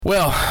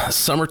Well,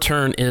 summer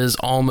term is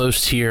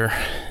almost here.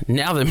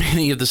 Now that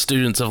many of the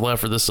students have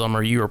left for the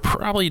summer, you are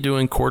probably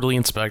doing quarterly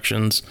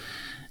inspections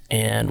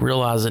and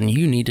realizing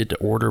you needed to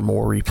order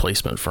more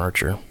replacement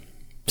furniture.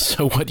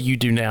 So what do you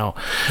do now?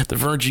 The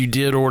furniture you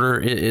did order,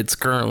 it's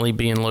currently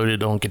being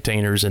loaded on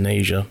containers in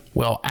Asia.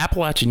 Well,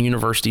 Appalachian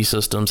University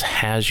Systems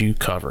has you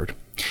covered.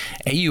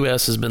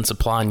 AUS has been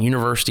supplying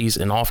universities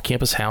and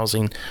off-campus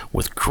housing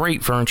with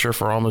great furniture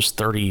for almost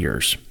 30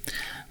 years.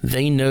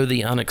 They know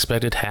the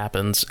unexpected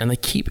happens, and they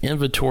keep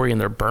inventory in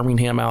their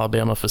Birmingham,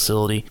 Alabama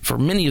facility for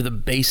many of the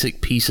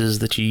basic pieces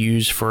that you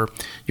use for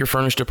your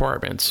furnished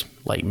apartments,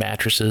 like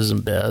mattresses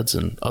and beds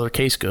and other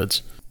case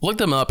goods. Look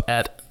them up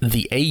at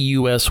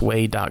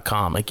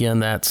theausway.com. Again,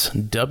 that's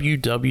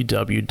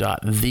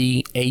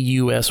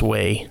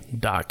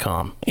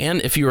www.theausway.com.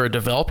 And if you are a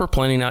developer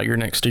planning out your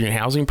next student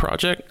housing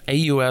project,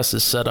 AUS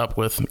is set up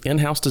with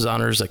in-house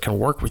designers that can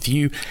work with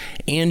you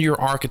and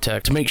your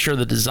architect to make sure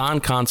the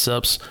design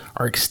concepts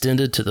are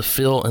extended to the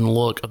feel and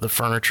look of the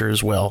furniture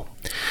as well.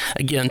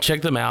 Again,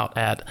 check them out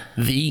at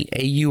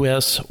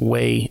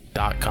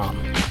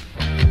theausway.com.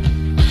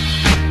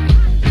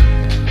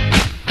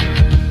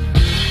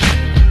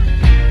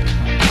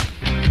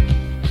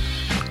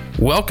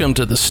 Welcome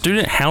to the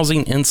Student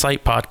Housing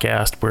Insight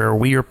Podcast, where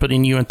we are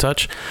putting you in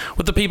touch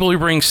with the people who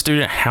bring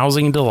student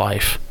housing to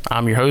life.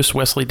 I'm your host,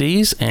 Wesley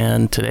Dees,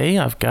 and today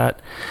I've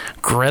got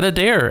Greta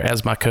Dare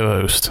as my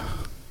co-host.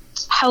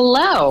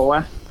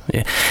 Hello.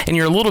 Yeah, and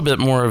you're a little bit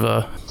more of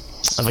a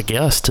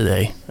guest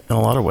today in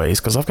a lot of ways,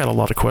 because I've got a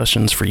lot of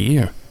questions for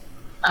you.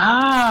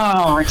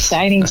 Oh,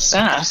 exciting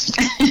stuff.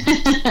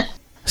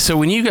 So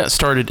when you got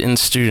started in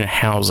student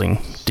housing,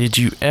 did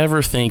you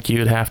ever think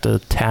you'd have to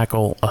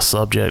tackle a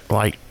subject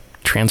like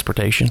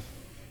transportation?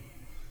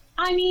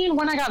 I mean,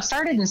 when I got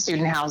started in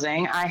student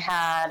housing, I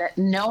had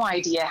no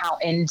idea how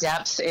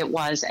in-depth it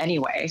was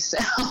anyway. So,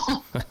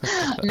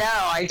 no,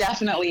 I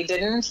definitely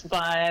didn't,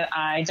 but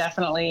I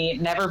definitely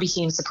never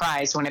became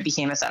surprised when it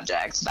became a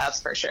subject. That's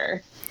for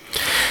sure.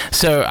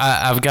 So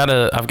I've got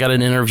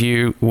an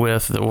interview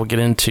that we'll get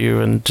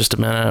into in just a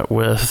minute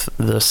with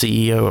the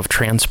CEO of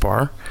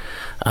Transpar,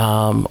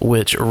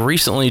 which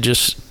recently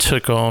just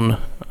took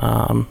on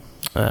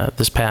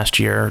this past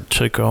year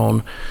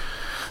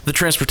the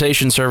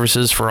transportation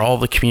services for all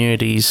the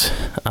communities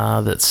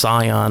that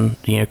Scion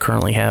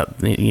currently have,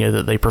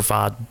 that they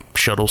provide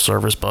shuttle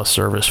service, bus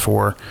service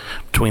for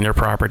between their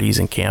properties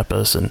and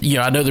campus. And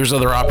I know there's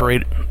other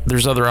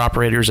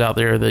operators out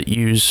there that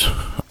use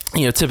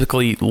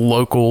typically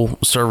local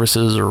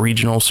services or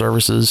regional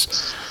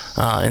services,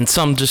 and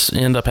some just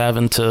end up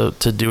having to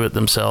do it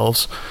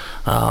themselves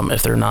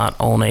if they're not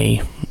on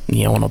a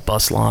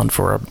bus line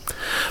for a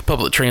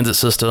public transit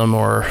system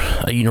or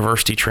a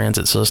university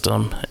transit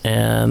system.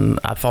 And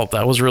I thought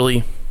that was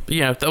really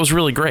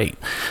great.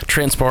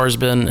 Transpar has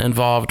been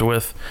involved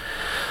with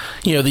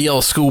the yellow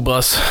school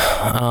bus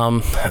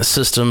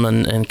system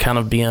and kind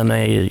of being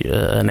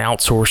an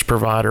outsourced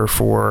provider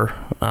for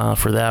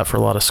that for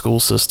a lot of school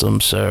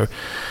systems. So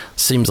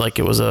seems like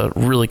it was a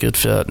really good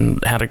fit,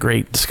 and had a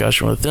great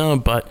discussion with them.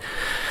 But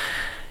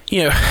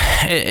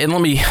and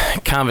let me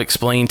kind of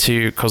explain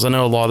too, because I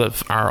know a lot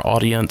of our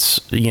audience,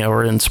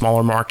 are in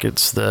smaller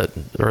markets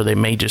or they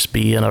may just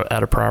be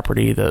at a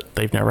property that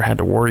they've never had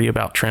to worry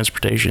about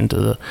transportation to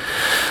the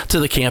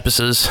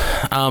campuses.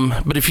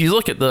 But if you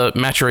look at the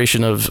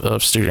maturation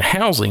of student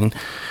housing,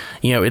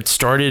 it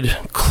started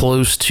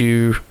close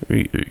to,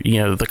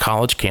 the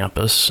college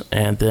campus.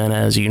 And then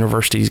as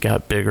universities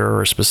got bigger,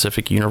 or a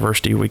specific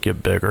university would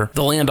get bigger,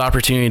 the land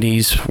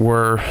opportunities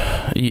were,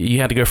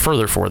 you had to go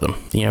further for them.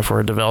 For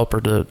a developer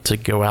to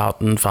go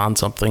out and find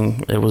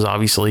something, it was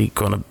obviously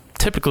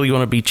typically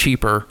going to be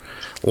cheaper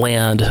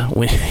land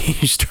when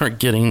you start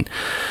getting,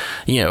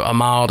 a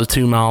mile to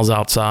 2 miles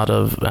outside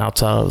of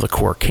the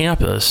core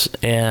campus.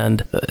 And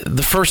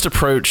the first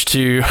approach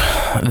to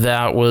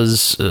that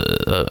was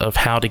of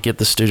how to get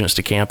the students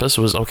to campus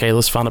was, okay,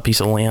 let's find a piece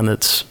of land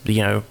that's,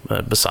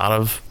 beside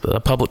of a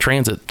public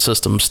transit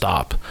system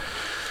stop.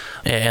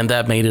 And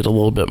that made it a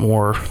little bit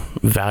more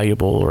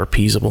valuable or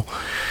appeasable.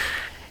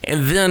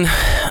 And then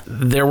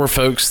there were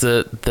folks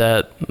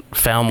that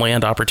found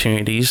land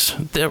opportunities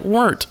that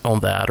weren't on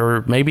that,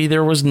 or maybe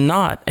there was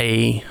not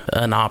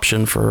an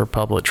option for a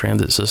public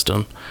transit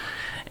system,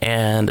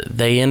 and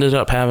they ended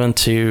up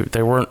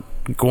they weren't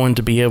going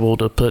to be able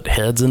to put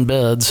heads in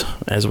beds,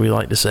 as we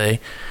like to say,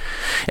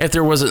 if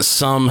there wasn't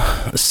some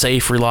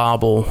safe,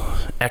 reliable,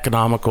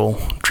 economical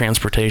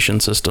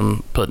transportation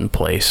system put in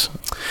place.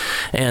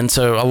 And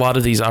so a lot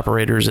of these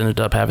operators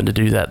ended up having to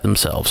do that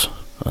themselves.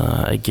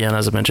 Again,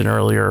 as I mentioned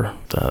earlier,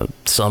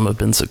 some have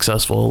been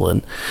successful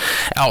in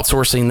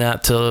outsourcing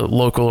that to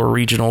local or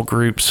regional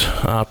groups,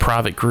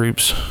 private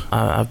groups.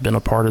 I've been a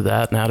part of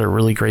that and had a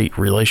really great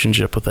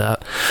relationship with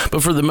that.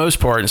 But for the most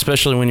part,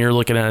 especially when you're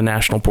looking at a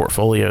national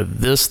portfolio,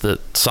 this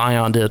that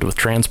Scion did with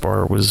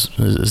Transpar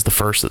is the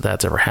first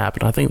that's ever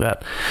happened. I think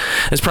that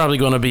is probably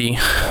going to be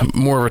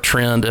more of a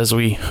trend as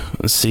we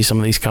see some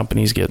of these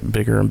companies get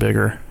bigger and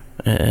bigger.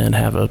 and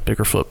have a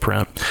bigger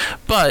footprint.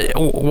 But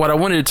what I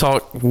wanted to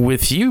talk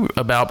with you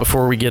about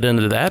before we get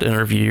into that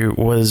interview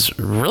was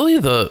really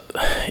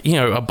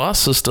a bus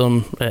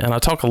system. And I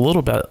talk a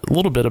little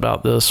bit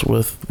about this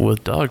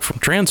with Doug from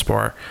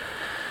Transpar.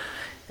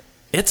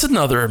 It's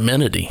another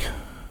amenity.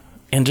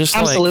 And just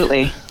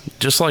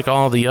like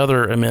all the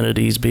other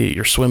amenities, be it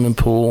your swimming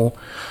pool,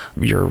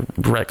 your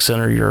rec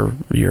center,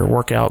 your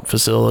workout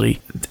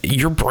facility,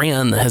 your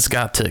brand has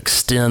got to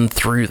extend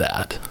through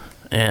that.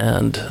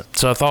 And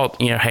so I thought,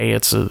 hey,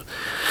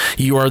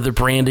 you are the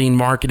branding,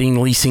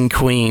 marketing, leasing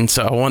queen.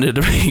 So I wanted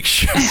to make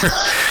sure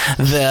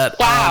that,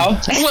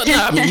 wow.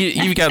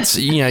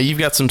 You've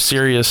got some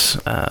serious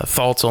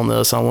thoughts on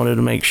this. I wanted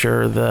to make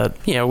sure that,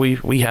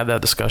 we had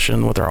that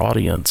discussion with our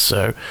audience.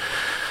 So,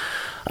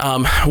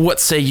 what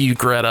say you,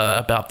 Greta,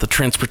 about the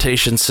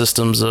transportation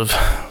systems of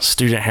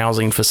student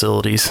housing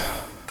facilities?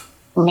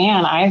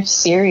 Man, I have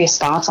serious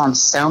thoughts on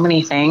so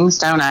many things,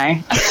 don't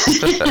I?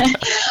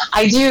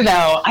 I do,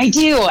 though. I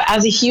do,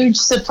 as a huge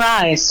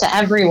surprise to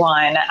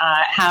everyone,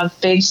 have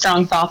big,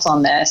 strong thoughts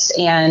on this.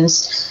 And,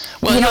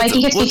 I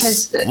think it's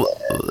because...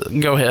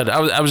 Go ahead.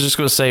 I was just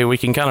going to say we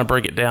can kind of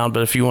break it down,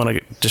 but if you want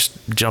to just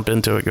jump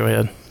into it, go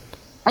ahead.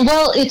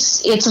 Well,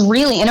 it's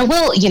really, and it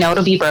will,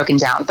 it'll be broken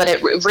down, but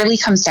it really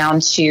comes down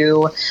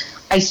to,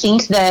 I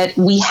think that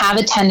we have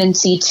a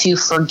tendency to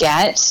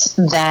forget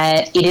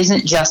that it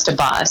isn't just a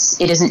bus.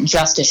 It isn't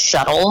just a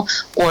shuttle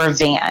or a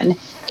van.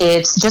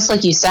 It's just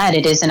like you said,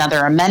 it is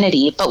another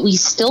amenity, but we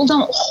still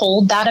don't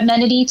hold that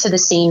amenity to the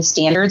same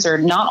standards, or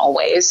not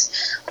always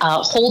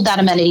hold that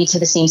amenity to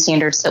the same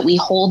standards that we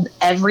hold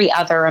every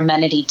other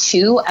amenity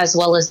to, as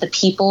well as the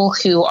people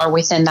who are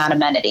within that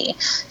amenity.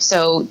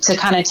 So to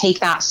kind of take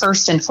that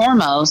first and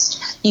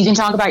foremost, you can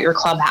talk about your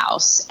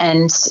clubhouse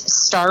and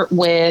start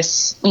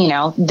with,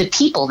 the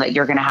people that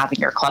you're going to have in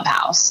your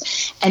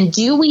clubhouse. And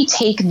do we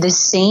take the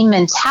same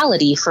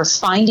mentality for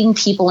finding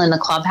people in the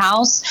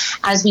clubhouse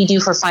as we do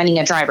for finding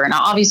a driver?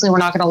 Now, obviously, we're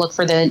not going to look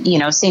for the,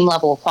 same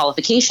level of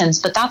qualifications,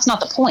 but that's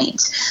not the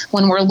point.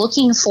 When we're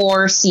looking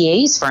for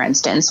CAs, for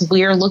instance,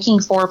 we're looking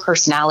for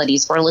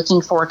personalities, we're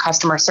looking for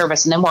customer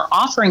service, and then we're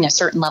offering a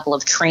certain level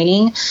of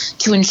training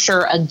to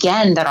ensure,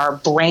 again, that our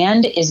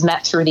brand is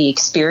met through the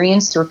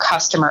experience, through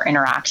customer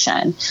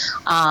interaction.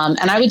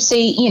 And I would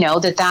say,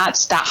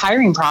 that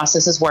hiring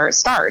process is where it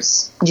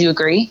starts. Do you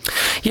agree?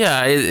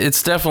 Yeah,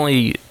 it's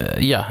definitely,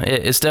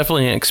 it's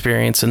definitely an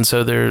experience. And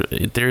so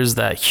there's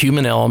that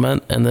human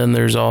element, and then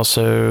there's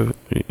also,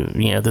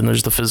 then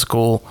there's the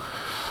physical,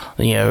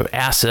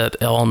 asset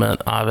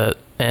element of it.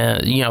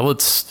 And,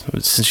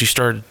 since you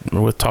started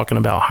with talking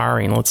about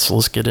hiring,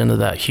 let's get into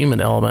that human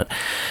element.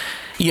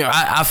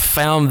 I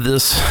found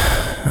this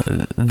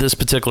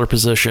particular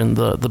position,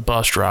 the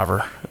bus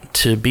driver,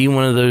 to be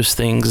one of those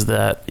things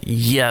that,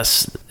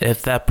 yes,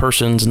 if that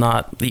person's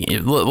not,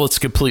 let's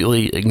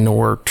completely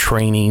ignore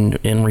training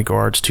in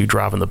regards to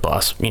driving the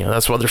bus.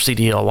 That's what their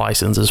CDL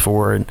license is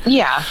for. And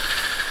yeah.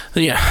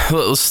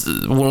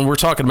 When we're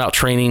talking about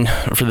training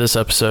for this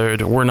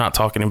episode, we're not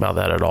talking about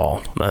that at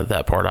all,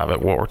 that part of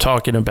it. What we're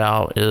talking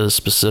about is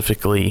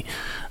specifically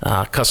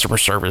customer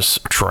service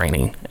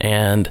training.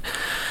 And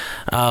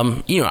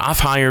I've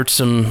hired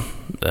some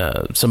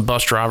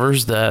bus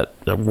drivers that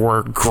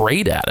were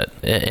great at it,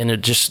 and it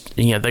just,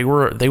 they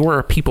were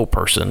a people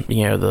person,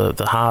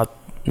 the high,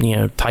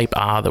 type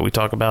I that we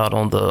talk about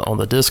on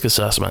the DISC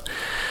assessment,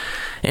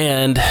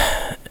 and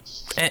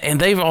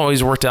they've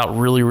always worked out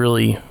really,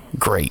 really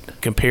great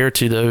compared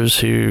to those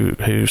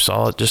who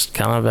saw it just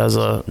kind of as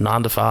a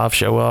 9 to 5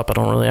 show up. I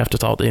don't really have to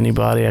talk to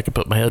anybody. I can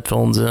put my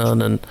headphones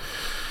in and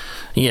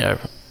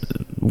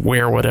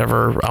wear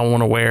whatever I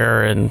want to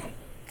wear, and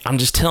I'm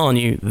just telling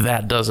you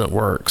that doesn't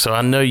work. So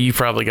I know you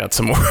probably got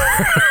some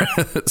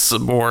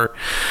more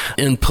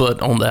input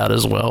on that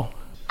as well.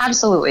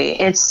 Absolutely.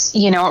 It's,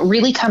 it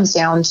really comes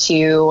down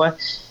to,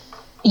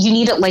 you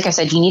need to, like I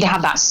said, you need to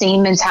have that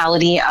same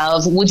mentality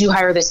of, would you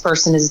hire this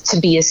person to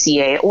be a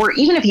CA? Or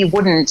even if you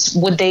wouldn't,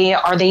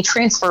 are they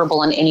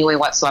transferable in any way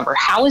whatsoever?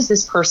 How is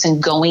this person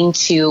going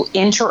to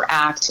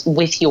interact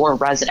with your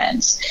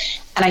residents?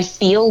 And I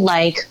feel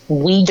like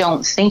we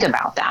don't think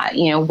about that.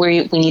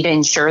 We need to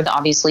ensure that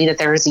obviously that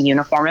there is a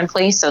uniform in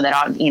place so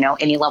that,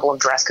 any level of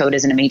dress code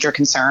isn't a major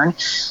concern.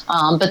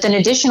 But then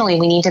additionally,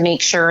 we need to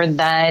make sure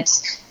that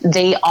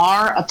they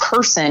are a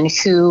person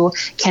who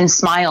can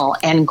smile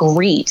and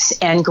greet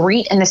in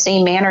the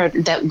same manner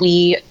that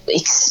we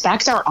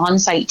expect our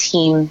on-site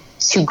team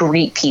to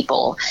greet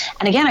people.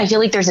 And again, I feel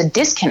like there's a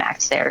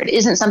disconnect there. It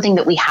isn't something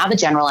that we have a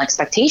general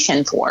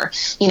expectation for.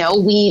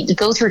 We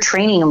go through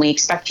training and we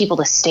expect people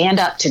to stand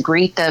up to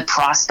greet the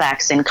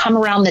prospects and come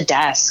around the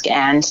desk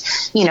and,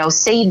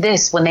 say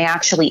this when they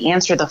actually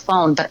answer the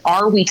phone. But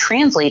are we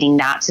translating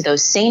that to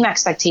those same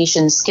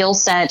expectations, skill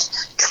set,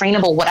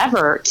 trainable,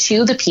 whatever,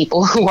 to the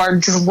people who are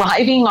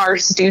driving our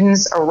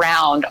students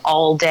around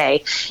all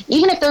day?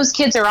 Even if those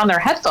kids are on their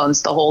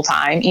headphones the whole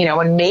time,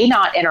 and may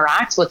not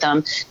interact with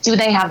them, do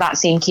they have that that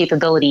same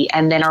capability?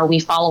 And then are we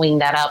following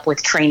that up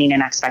with training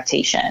and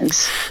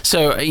expectations?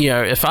 So,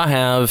 if I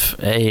have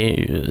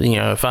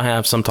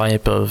some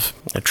type of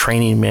a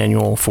training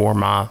manual for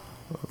my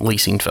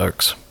leasing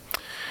folks,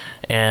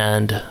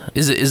 and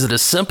is it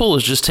as simple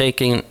as just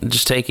taking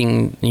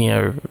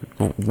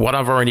what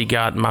I've already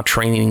got in my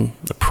training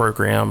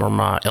program or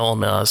my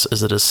LMS?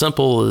 Is it as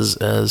simple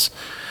as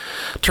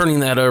turning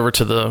that over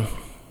to the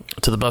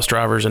bus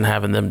drivers and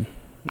having them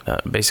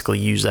basically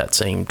use that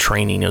same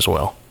training as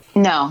well?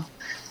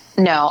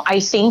 No, I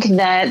think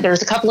that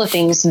there's a couple of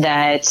things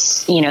that,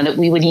 that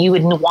you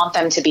would want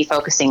them to be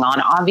focusing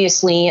on.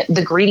 Obviously,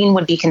 the greeting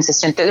would be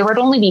consistent. There would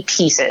only be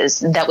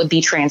pieces that would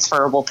be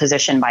transferable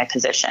position by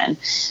position.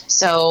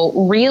 So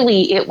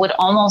really, it would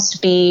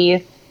almost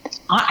be,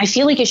 I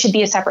feel like it should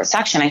be a separate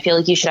section. I feel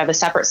like you should have a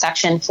separate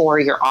section for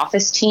your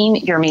office team,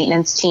 your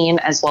maintenance team,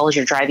 as well as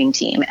your driving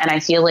team. And I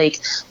feel like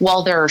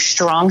while there are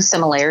strong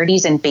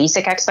similarities and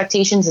basic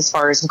expectations as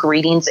far as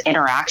greetings,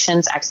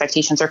 interactions,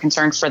 expectations are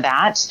concerned for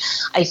that,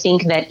 I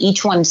think that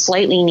each one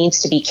slightly needs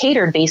to be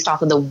catered based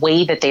off of the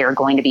way that they are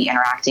going to be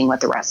interacting with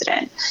the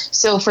resident.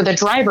 So for the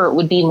driver, it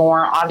would be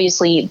more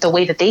obviously the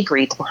way that they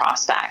greet the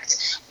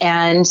prospect.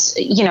 And,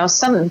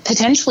 some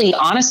potentially,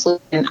 honestly,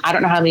 and I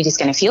don't know how anybody's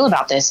going to feel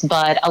about this,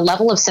 but a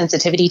level of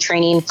sensitivity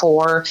training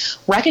for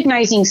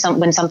recognizing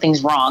when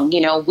something's wrong.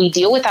 We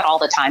deal with that all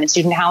the time in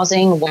student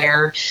housing,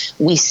 where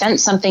we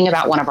sense something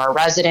about one of our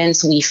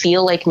residents. We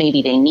feel like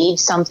maybe they need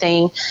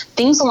something,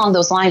 things along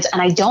those lines.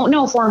 And I don't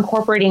know if we're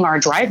incorporating our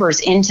drivers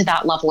into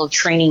that level of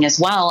training as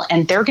well.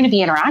 And they're going to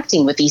be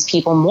interacting with these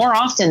people more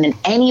often than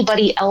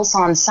anybody else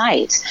on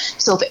site.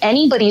 So if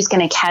anybody's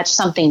going to catch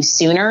something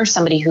sooner,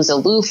 somebody who's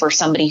aloof or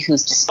somebody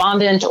who's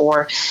despondent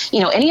or,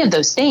 any of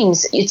those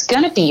things, it's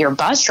going to be your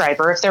bus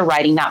driver if they're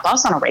riding that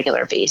bus on a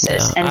regular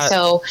basis. Yeah,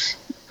 so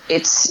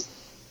it's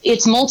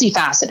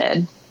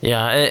multifaceted.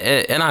 Yeah,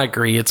 and I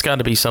agree. It's got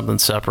to be something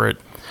separate.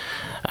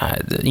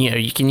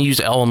 You can use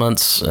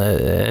elements,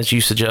 as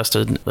you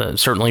suggested,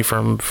 certainly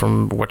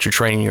from what you're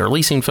training your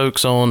leasing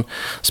folks on,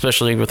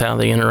 especially with how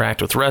they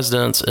interact with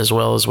residents, as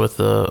well as with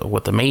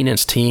the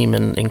maintenance team,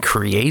 and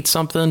create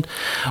something.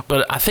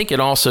 But I think it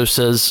also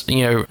says,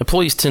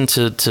 employees tend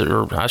to,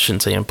 or I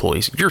shouldn't say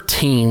employees, your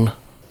team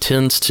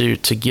tends to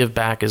give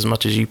back as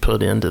much as you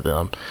put into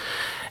them.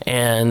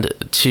 And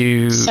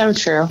so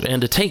true.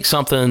 And to take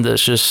something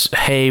that's just,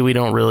 hey, we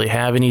don't really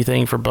have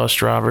anything for bus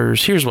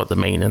drivers. Here's what the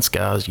maintenance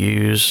guys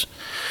use.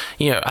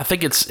 I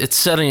think it's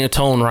setting a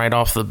tone right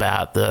off the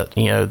bat that,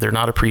 they're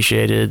not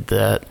appreciated,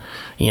 that,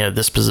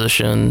 this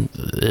position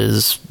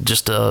is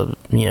just a,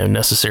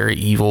 necessary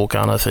evil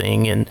kind of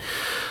thing. And,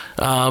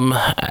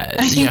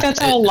 I think that's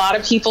how a lot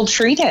of people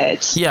treat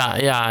it. Yeah.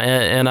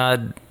 And I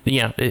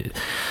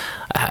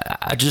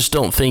just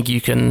don't think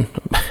you can.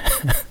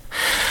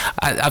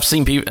 I've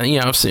seen people,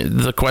 I've seen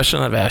the question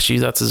I've asked you.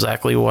 That's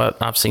exactly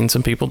what I've seen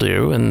some people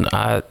do. And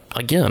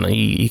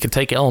you can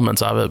take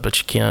elements of it, but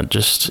you can't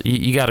just,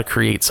 you got to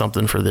create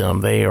something for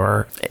them. They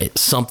are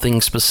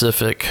something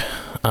specific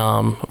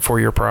for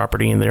your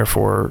property, and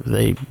therefore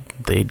they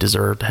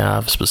deserve to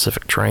have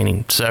specific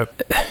training. So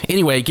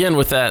anyway, again,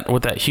 with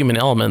that human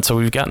element, so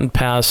we've gotten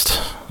past,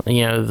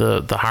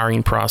 the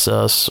hiring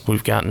process,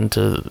 we've gotten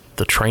to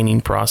the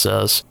training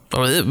process.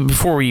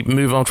 Before we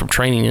move on from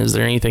training, is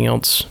there anything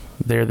else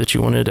there that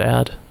you wanted to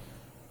add?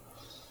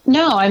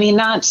 No, I think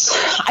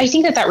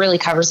that really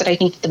covers it. I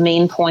think the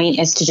main point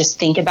is to just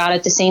think about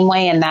it the same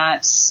way. And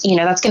that's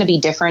going to be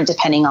different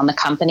depending on the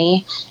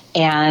company.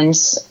 And,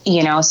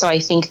 so I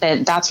think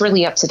that that's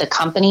really up to the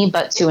company,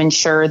 but to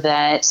ensure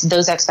that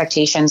those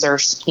expectations are,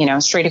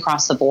 straight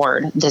across the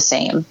board the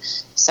same.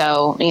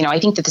 So, I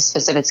think that the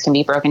specifics can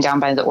be broken down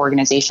by the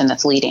organization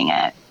that's leading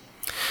it.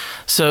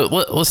 So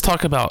let's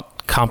talk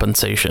about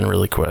compensation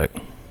really quick,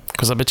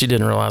 because I bet you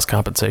didn't realize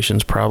compensation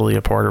is probably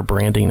a part of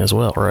branding as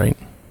well, right?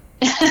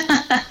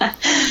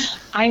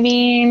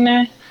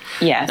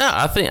 Yes.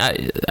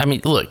 No,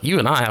 look, you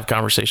and I have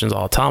conversations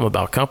all the time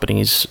about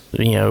companies,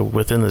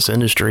 within this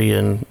industry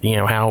and,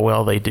 how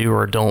well they do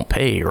or don't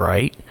pay,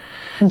 right?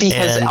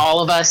 Because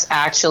all of us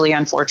actually,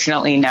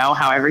 unfortunately, know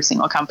how every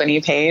single company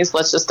pays.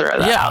 Let's just throw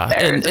that out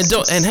there. And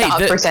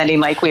stop pretending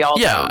like we all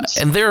don't. Yeah,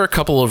 and there are a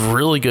couple of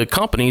really good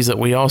companies that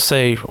we all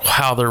say,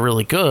 wow, they're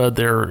really good.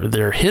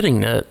 They're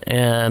hitting it.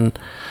 And,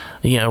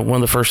 one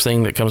of the first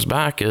thing that comes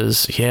back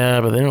is,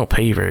 but they don't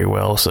pay very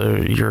well. So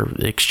you're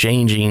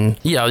exchanging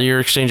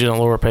a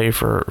lower pay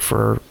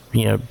for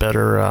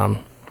better,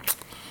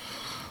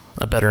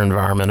 a better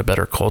environment, a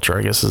better culture,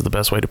 I guess is the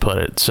best way to put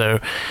it. So,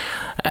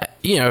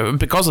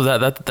 because of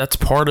that's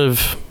part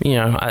of,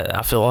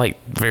 I feel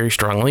like very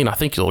strongly, and I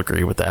think you'll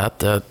agree with that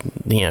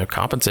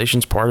compensation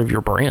is part of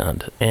your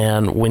brand.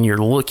 And when you're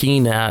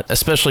looking at,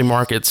 especially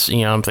markets,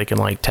 I'm thinking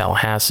like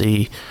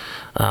Tallahassee.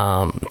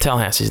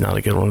 Tallahassee's not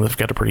a good one. They've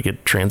got a pretty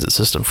good transit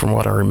system from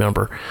what I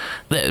remember.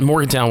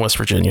 Morgantown, West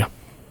Virginia.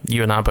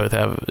 you and I both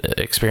have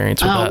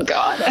experience with with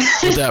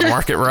that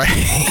market, right?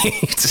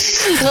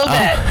 A little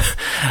bit.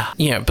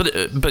 Yeah,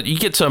 but you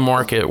get to a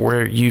market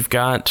where you've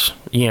got,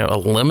 a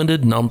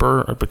limited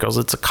number, because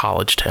it's a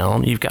college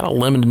town, you've got a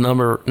limited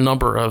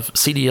number of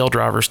CDL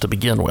drivers to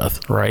begin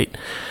with, right?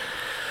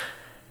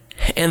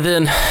 And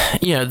then,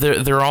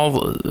 they're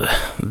all,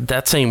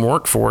 that same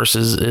workforce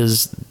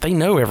is they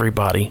know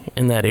everybody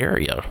in that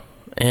area.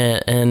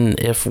 And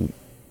if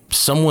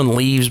someone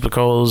leaves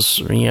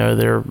because,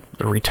 they're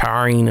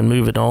retiring and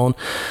moving on,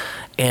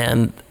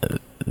 and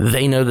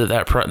they know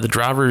that the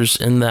drivers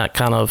in that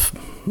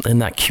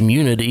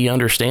community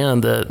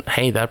understand that,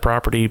 hey, that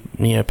property,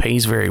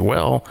 pays very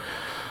well,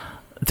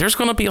 there's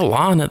going to be a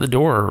line at the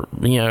door,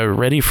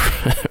 ready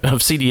of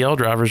CDL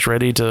drivers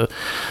ready to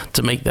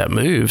make that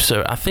move.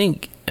 So I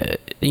think,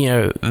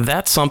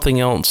 that's something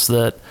else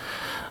that,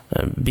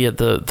 be it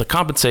the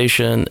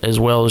compensation as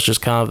well as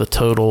just kind of the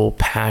total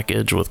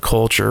package with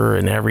culture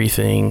and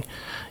everything,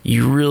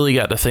 you really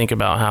got to think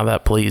about how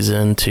that plays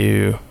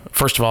into,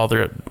 first of all,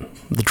 the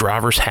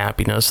driver's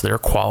happiness, their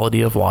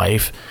quality of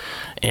life,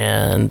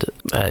 and,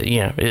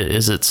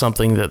 is it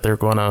something that they're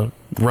going to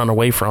run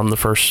away from the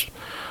first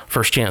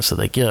chance that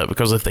they get?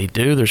 Because if they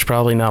do, there's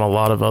probably not a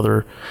lot of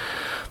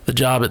the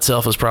job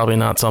itself is probably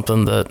not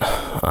something that,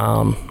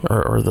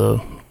 or the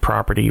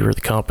property or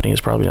the company is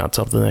probably not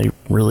something they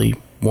really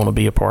want to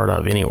be a part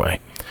of anyway.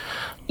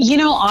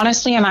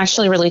 Honestly, I'm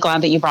actually really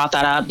glad that you brought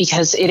that up,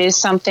 because it is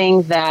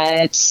something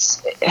that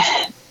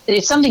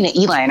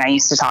Eli and I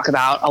used to talk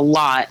about a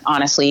lot,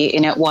 honestly.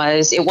 And it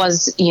was,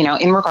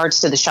 in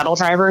regards to the shuttle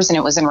drivers, and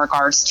it was in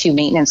regards to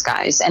maintenance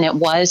guys. And it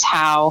was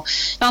how,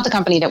 not the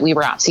company that we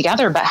were at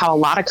together, but how a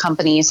lot of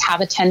companies have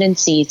a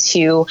tendency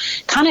to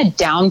kind of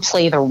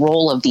downplay the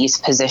role of these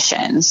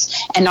positions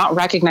and not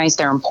recognize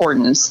their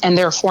importance, and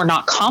therefore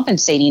not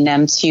compensating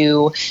them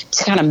to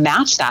kind of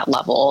match that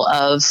level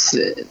of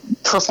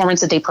performance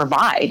that they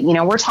provide.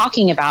 We're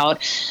talking about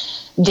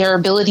their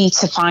ability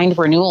to find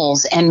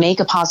renewals and make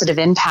a positive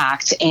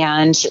impact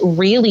and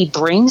really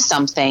bring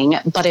something.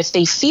 But if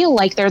they feel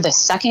like they're the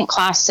second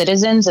class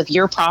citizens of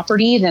your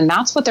property, then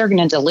that's what they're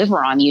going to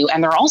deliver on you.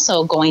 And they're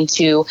also going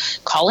to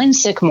call in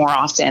sick more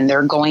often.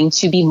 They're going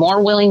to be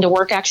more willing to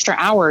work extra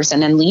hours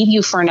and then leave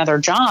you for another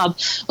job,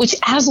 which,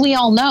 as we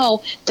all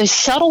know, the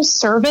shuttle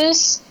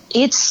service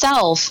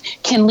itself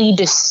can lead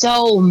to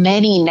so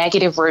many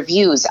negative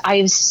reviews.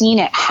 I've seen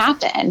it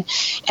happen.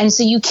 And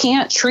so you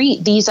can't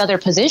treat these other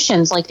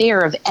positions like they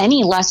are of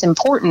any less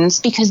importance,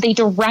 because they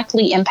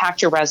directly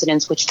impact your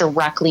residents, which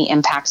directly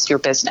impacts your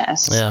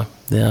business.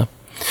 Yeah.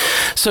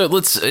 So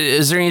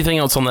is there anything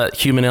else on that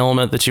human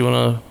element that you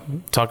want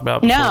to talk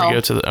about before we go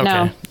to okay.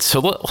 No.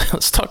 So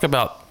let's talk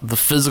about the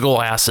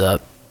physical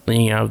asset,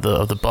 of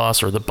the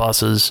bus or the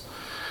buses.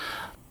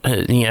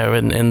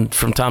 And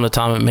from time to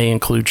time it may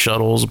include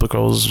shuttles,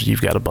 because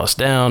you've got to bus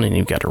down and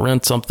you've got to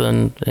rent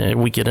something.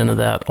 We get into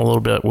that a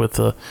little bit with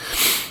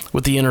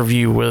the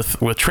interview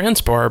with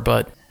Transpar,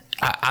 but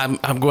I'm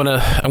going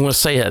to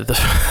say it.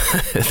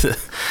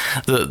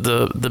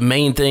 The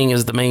main thing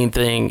is the main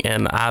thing,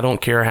 and I don't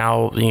care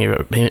how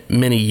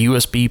many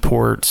USB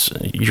ports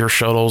your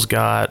shuttle's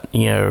got.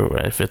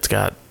 If it's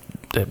got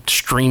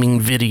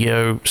streaming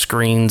video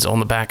screens on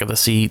the back of the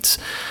seats.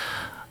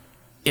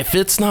 If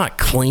it's not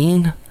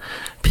clean,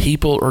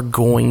 people are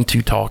going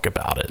to talk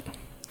about it.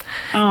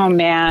 Oh,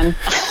 man.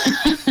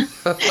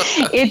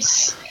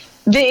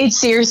 It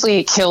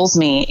seriously kills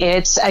me.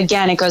 It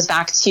goes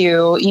back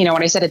to,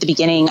 what I said at the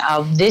beginning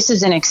of, this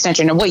is an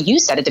extension of what you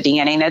said at the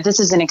beginning, that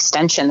this is an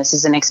extension. This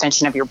is an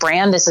extension of your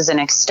brand. This is an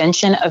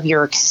extension of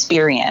your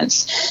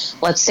experience.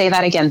 Let's say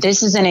that again.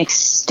 This is an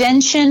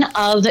extension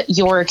of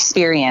your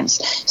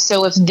experience.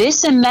 So if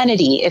this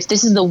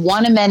is the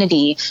one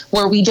amenity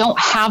where we don't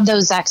have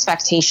those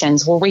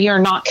expectations, where we are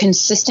not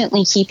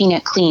consistently keeping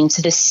it clean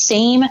to the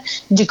same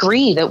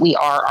degree that we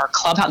are our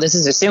clubhouse, this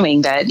is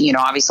assuming that,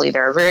 obviously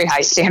there are very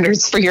high standards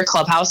for your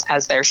clubhouse,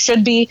 as there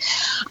should be.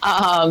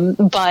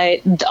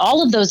 But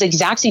all of those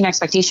exact same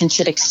expectations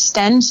should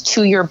extend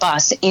to your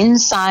bus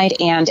inside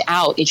and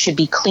out. It should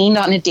be cleaned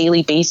on a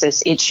daily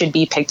basis. It should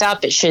be picked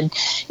up. It should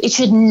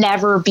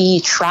never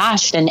be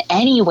trashed in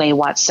any way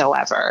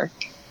whatsoever.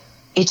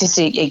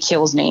 It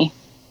kills me.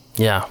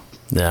 Yeah.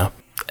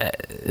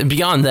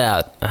 Beyond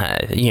that,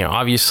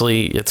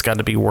 obviously it's got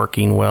to be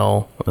working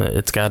well.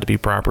 It's got to be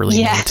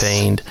properly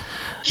maintained.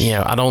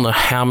 I don't know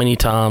how many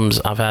times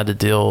I've had to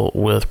deal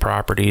with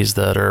properties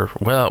that are,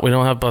 we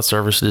don't have bus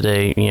service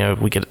today.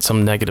 We get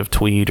some negative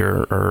tweet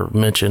or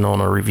mention on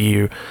a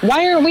review.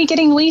 Why aren't we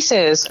getting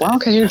leases? Well,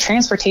 because your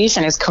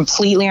transportation is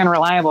completely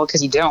unreliable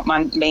because you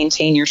don't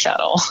maintain your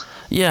shuttle.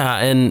 Yeah.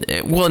 And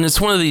it's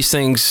one of these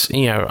things,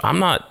 I'm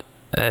not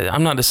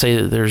to say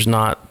that there's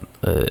not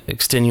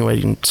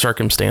extenuating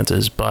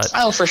circumstances, but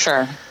for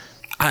sure.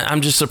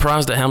 I'm just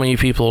surprised at how many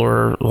people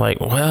are like,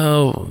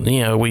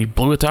 we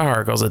blew a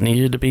tire because it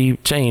needed to be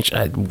changed.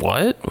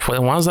 What?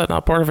 Why is that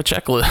not part of a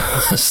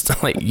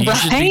checklist? Like, you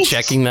should be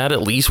checking that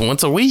at least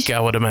once a week, I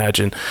would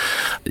imagine.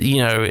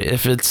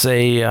 If it's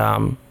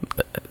a,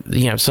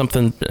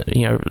 something,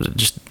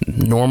 just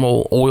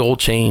normal oil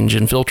change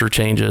and filter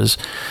changes,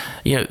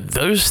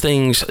 those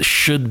things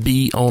should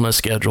be on a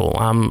schedule.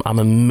 I'm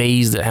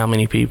amazed at how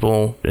many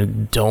people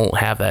don't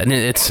have that. And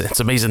it's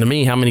amazing to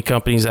me how many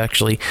companies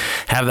actually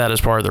have that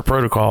as part of their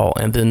protocol.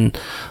 And then,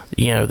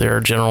 there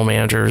are general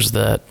managers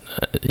that,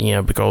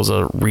 because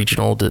a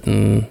regional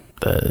didn't,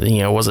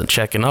 wasn't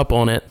checking up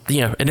on it,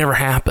 it never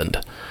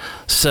happened.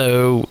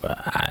 So,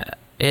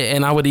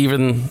 and I would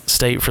even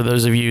state for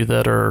those of you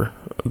that are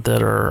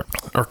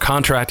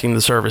contracting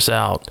the service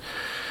out,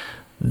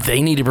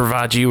 they need to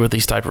provide you with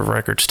these type of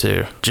records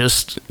too.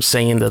 Just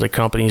saying that a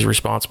company is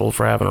responsible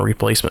for having a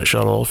replacement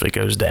shuttle if it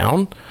goes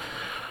down,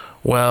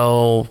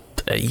 well,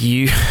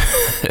 you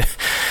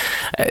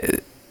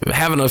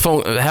having a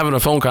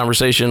phone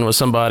conversation with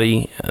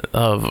somebody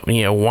of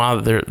why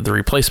the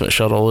replacement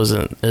shuttle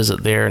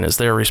isn't there and it's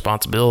their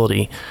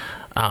responsibility.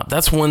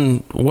 That's one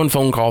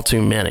phone call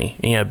too many.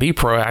 Be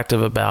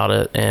proactive about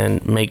it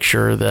and make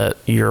sure that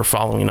you're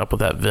following up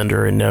with that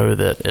vendor and know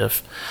that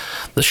if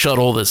the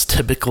shuttle that's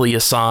typically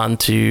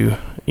assigned to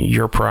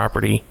your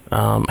property,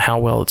 how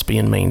well it's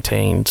being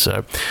maintained.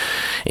 So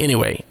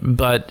anyway,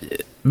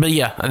 but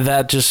yeah,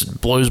 that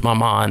just blows my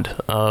mind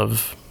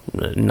of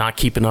not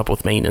keeping up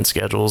with maintenance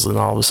schedules, and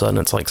all of a sudden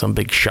it's like some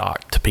big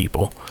shock to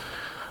people.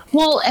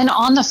 Well, and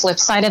on the flip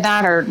side of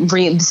that, or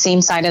the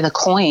same side of the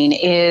coin,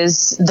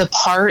 is the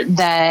part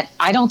that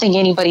I don't think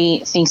anybody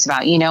thinks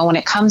about. When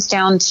it comes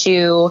down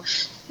to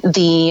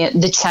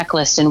the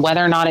checklist and whether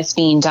or not it's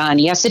being done.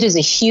 Yes, it is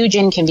a huge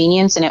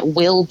inconvenience, and it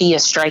will be a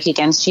strike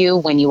against you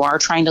when you are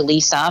trying to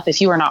lease up if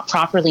you are not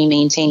properly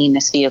maintaining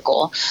this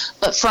vehicle.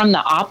 But from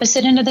the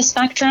opposite end of the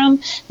spectrum,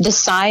 the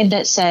side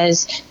that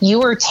says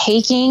you are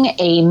taking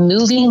a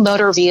moving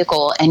motor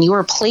vehicle and you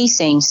are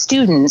placing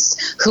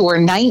students who are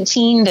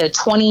 19 to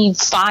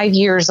 25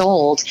 years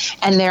old,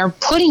 and they're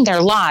putting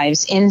their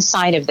lives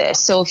inside of this.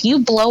 So if you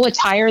blow a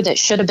tire that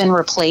should have been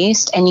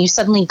replaced and you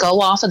suddenly go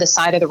off of the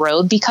side of the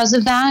road because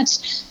of that,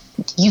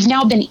 you've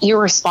now been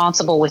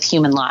irresponsible with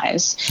human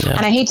lives. Yeah.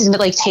 And I hate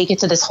to take it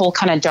to this whole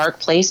kind of dark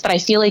place, but I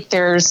feel like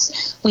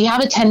we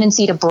have a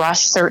tendency to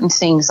brush certain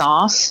things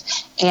off.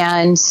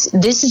 And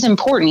this is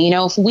important.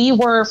 If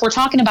we're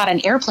talking about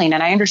an airplane,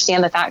 and I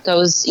understand that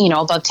goes,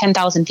 above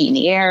 10,000 feet in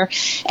the air,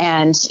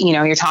 and,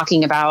 you're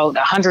talking about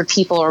 100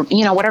 people or,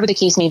 whatever the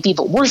case may be,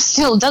 but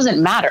it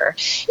doesn't matter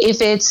if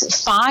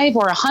it's 5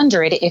 or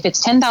 100, if it's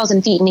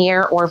 10,000 feet in the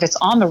air, or if it's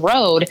on the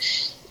road.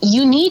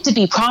 You need to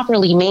be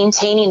properly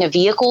maintaining a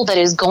vehicle that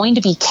is going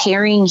to be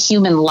carrying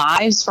human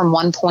lives from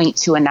one point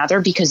to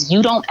another, because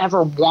you don't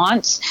ever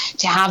want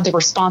to have the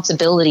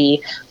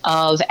responsibility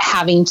of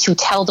having to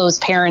tell those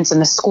parents in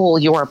the school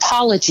your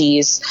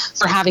apologies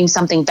for having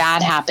something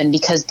bad happen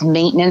because the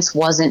maintenance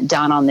wasn't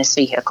done on this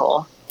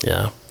vehicle.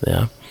 Yeah.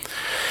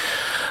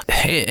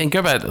 Hey, and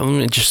let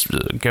me just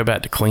go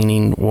back to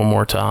cleaning one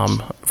more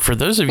time. For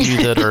those of you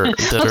that are...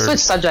 Let's switch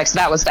subjects.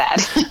 That was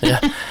bad. Yeah.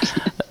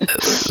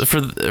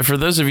 For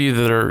those of you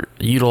that are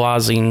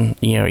utilizing,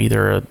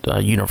 either a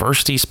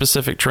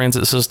university-specific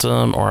transit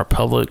system or a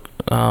public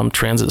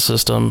transit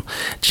system,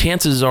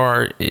 chances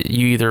are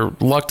you either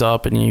lucked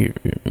up and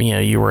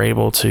you were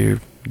able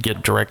to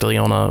get directly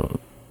on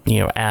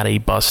at a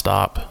bus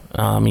stop,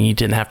 and you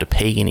didn't have to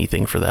pay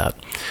anything for that.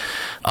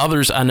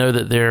 Others, I know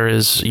that there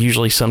is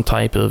usually some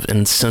type of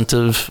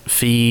incentive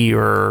fee,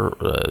 or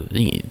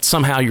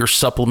somehow you're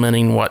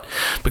supplementing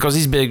because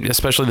these big,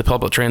 especially the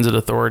public transit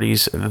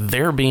authorities,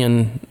 they're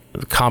being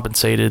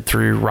compensated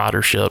through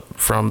ridership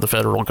from the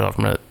federal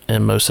government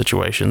in most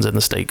situations, and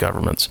the state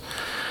governments,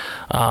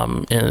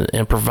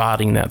 in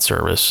providing that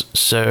service.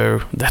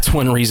 So that's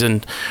one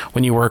reason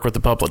when you work with the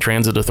public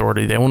transit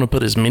authority, they want to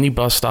put as many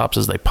bus stops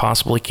as they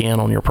possibly can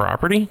on your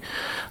property,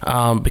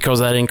 because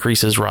that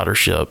increases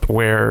ridership.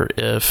 Where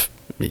if,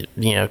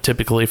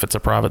 typically if it's a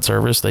private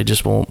service, they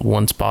just want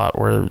one spot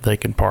where they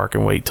can park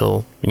and wait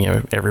till,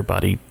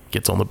 everybody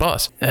gets on the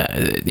bus.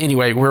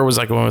 Anyway, where was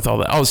I going with all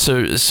that? Oh,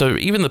 so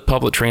even the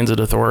public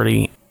transit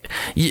authority,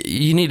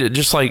 you need to,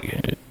 just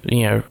like,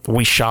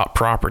 we shop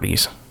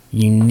properties,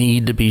 you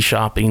need to be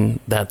shopping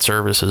that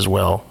service as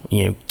well.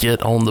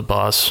 Get on the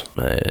bus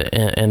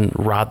and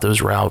ride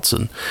those routes,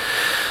 and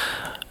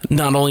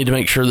not only to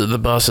make sure that the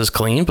bus is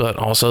clean, but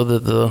also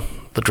that the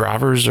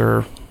drivers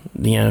are,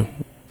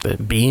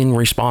 being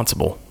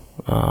responsible.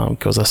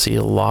 Because I see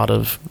a lot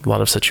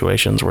of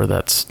situations where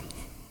that's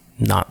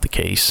not the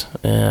case,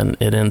 and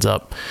it ends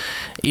up,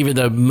 even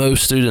though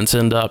most students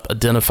end up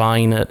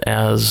identifying it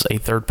as a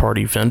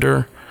third-party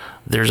vendor,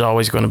 there's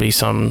always going to be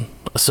some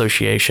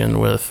association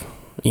with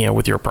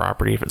your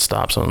property if it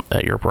stops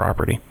at your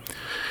property.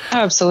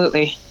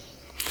 Absolutely.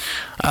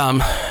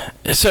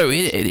 So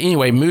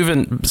anyway,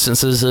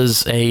 since this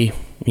is a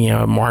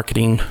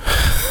marketing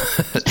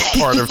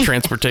part of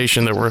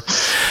transportation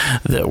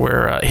that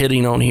we're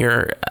hitting on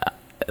here,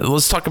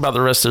 let's talk about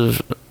the rest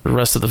of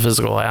the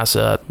physical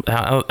asset.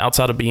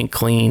 Outside of being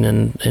clean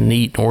and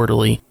neat and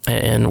orderly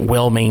and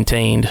well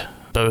maintained,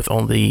 both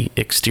on the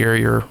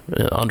exterior,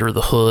 under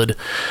the hood,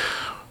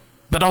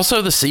 but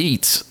also the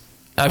seats.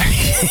 I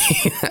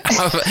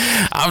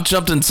mean, I've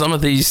jumped in some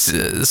of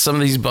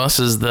these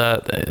buses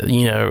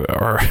that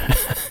are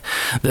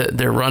that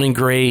they're running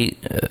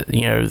great.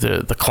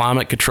 The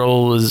climate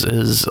control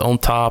is on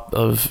top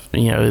of,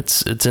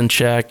 it's in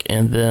check,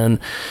 and then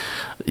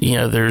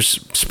there's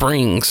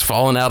springs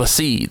falling out of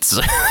seats,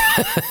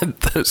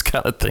 those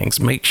kind of things.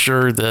 Make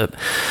sure that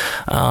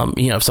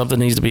if something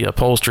needs to be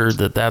upholstered,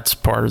 that's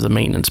part of the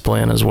maintenance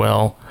plan as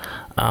well.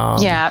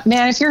 Yeah,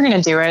 man, if you're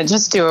going to do it,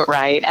 just do it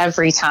right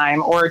every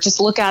time, or just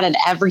look at it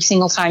every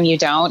single time you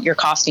don't, you're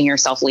costing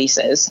yourself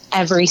leases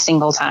every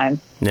single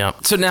time. Yeah.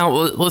 So now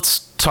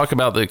let's talk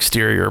about the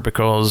exterior,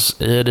 because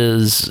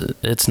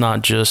it's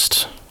not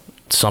just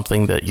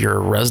something that your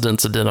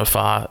residents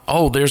identify.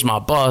 Oh, there's my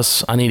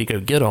bus, I need to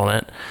go get on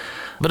it.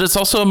 But it's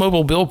also a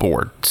mobile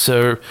billboard.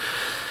 So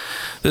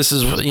this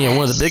is, one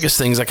of the biggest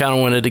things I kind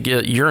of wanted to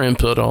get your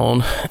input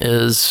on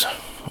is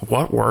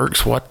what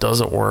works, what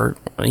doesn't work.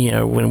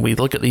 When we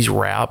look at these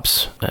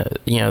wraps,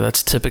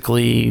 that's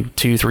typically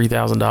 $2,000,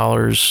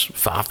 $3,000,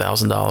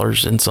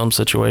 $5,000 in some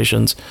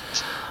situations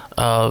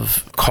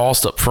of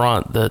cost up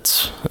front.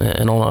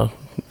 And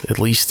at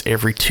least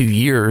every 2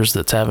 years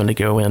that's having to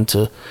go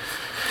into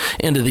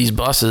these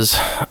buses.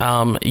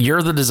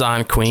 You're the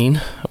design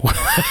queen.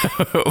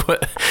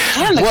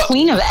 I am the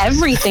queen of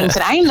everything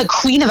today. I am the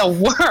queen of the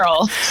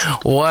world.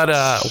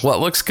 What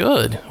looks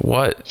good?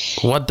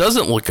 What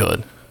doesn't look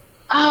good?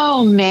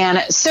 Oh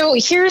man. So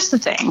here's the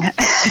thing.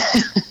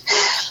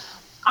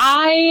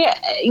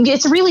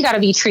 It's really got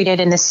to be treated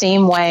in the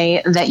same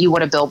way that you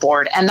would a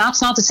billboard. And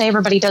that's not to say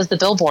everybody does the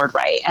billboard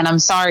right. And I'm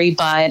sorry,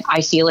 but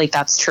I feel like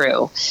that's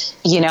true.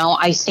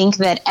 I think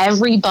that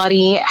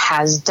everybody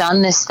has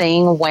done this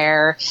thing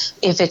where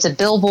if it's a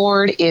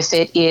billboard, if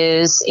it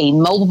is a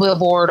mobile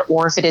billboard,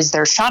 or if it is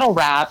their shuttle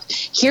wrap,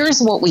 here's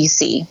what we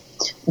see.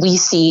 We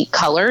see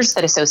colors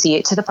that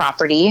associate to the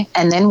property,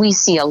 and then we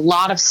see a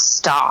lot of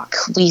stock.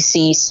 We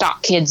see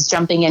stock kids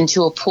jumping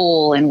into a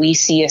pool, and we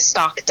see a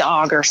stock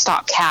dog or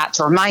stock cat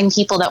to remind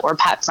people that we're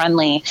pet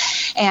friendly,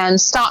 and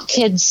stock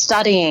kids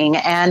studying,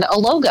 and a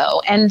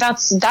logo. And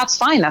that's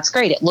fine. That's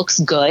great. It looks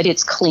good.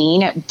 It's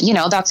clean.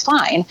 That's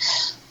fine.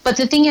 But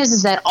the thing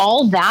is that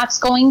all that's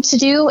going to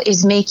do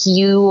is make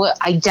you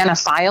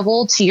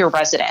identifiable to your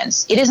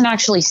residents. It isn't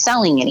actually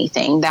selling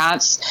anything.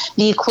 That's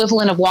the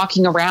equivalent of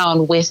walking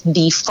around with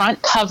the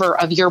front cover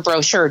of your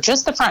brochure,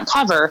 just the front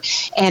cover,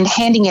 and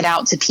handing it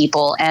out to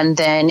people and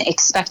then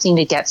expecting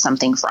to get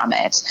something from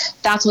it.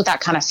 That's what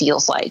that kind of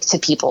feels like to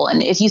people.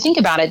 And if you think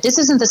about it, this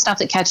isn't the stuff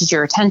that catches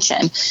your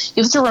attention.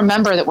 You have to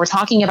remember that we're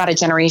talking about a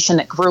generation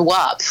that grew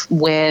up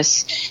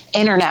with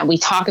internet. We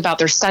talk about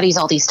their studies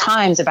all these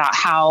times about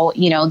how,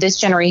 this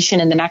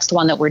generation and the next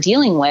one that we're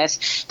dealing with,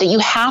 that you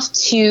have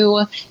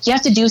to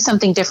do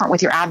something different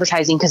with your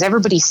advertising because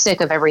everybody's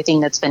sick of everything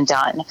that's been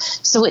done.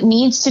 So it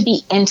needs to be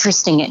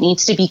interesting. It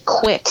needs to be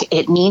quick.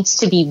 It needs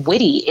to be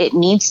witty. It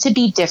needs to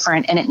be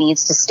different, and it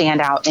needs to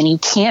stand out. And you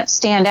can't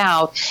stand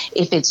out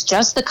if it's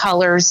just the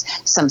colors,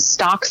 some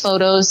stock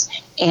photos,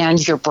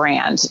 and your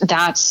brand.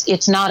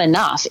 It's not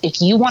enough.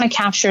 If you want to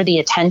capture the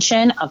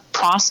attention of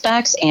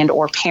prospects and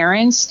or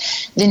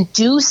parents, then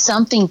do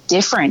something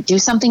different, do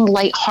something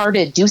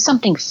lighthearted, do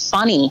something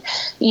funny,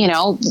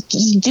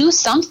 do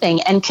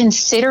something and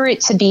consider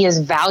it to be as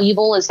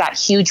valuable as that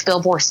huge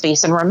billboard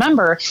space. And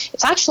remember,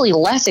 it's actually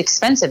less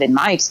expensive, in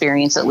my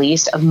experience at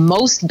least, of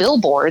most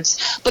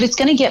billboards, but it's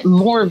going to get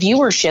more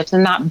viewership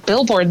than that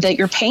billboard that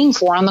you're paying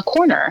for on the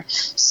corner.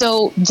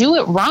 So do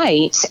it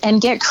right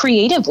and get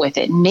creative with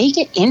it. Make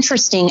it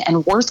interesting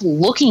and worth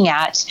looking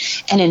at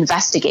and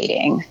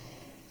investigating.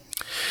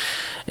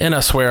 And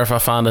I swear, if I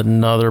find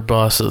another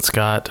bus that's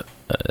got,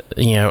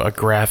 a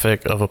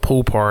graphic of a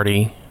pool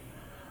party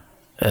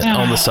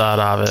on the side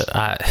of it,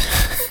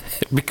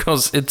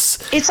 because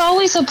it's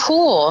always a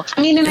pool.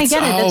 I mean, and I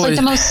get it. That's like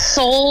the most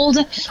sold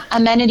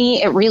amenity.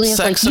 It really is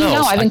like,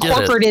 I've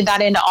incorporated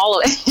that into all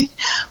of it.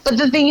 But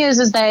the thing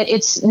is that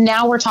it's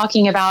now we're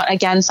talking about,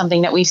 again,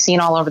 something that we've seen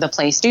all over the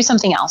place. Do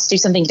something else. Do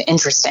something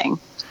interesting.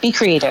 Be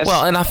creative.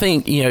 Well, and I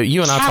think, you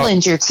and I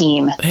challenge your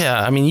team.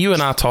 Yeah. I mean, you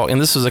and I talk, and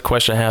this is a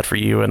question I had for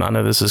you, and I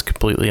know this is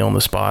completely on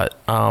the spot.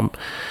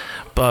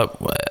 But,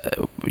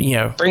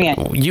 bring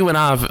it. You and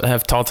I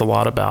have talked a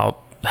lot about,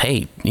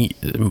 hey,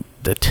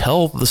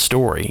 tell the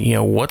story,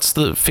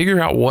 figure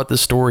out what the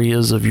story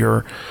is of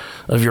your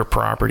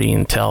property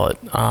and tell it.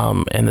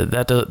 And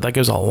that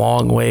goes a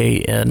long way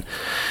in,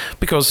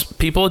 because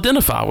people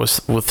identify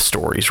with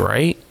stories,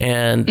 right?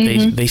 And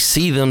they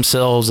see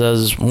themselves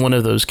as one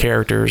of those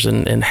characters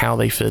and how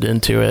they fit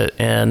into it.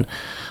 And,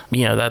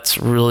 that's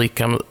really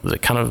kind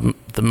of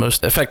the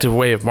most effective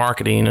way of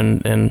marketing.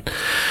 And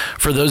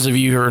for those of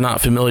you who are not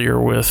familiar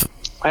with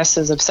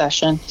Wes's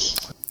obsession.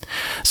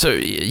 So,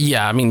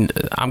 yeah, I mean,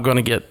 I'm going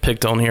to get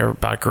picked on here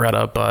by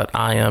Greta, but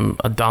I am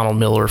a Donald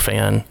Miller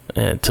fan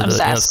to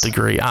the nth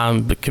degree.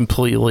 I'm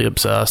completely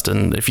obsessed.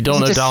 And if you don't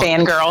know Donald...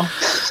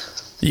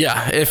 fangirl.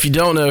 Yeah, if you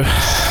don't know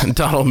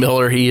Donald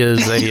Miller, he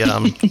is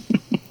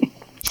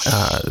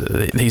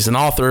He's an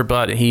author,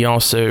 but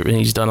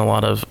he's done a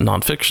lot of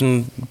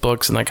nonfiction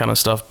books and that kind of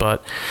stuff.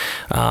 But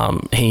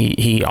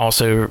he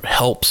also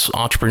helps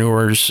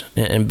entrepreneurs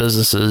and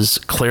businesses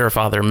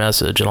clarify their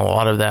message, and a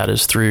lot of that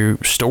is through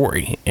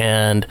story.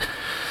 And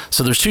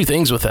so there's two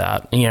things with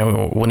that.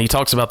 When he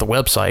talks about the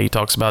website, he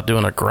talks about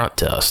doing a grunt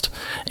test,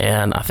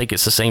 and I think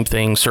it's the same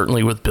thing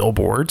certainly with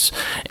billboards,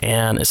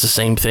 and it's the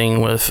same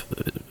thing with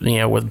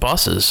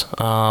buses.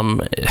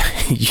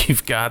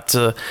 You've got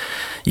to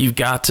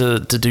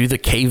do the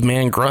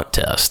caveman grunt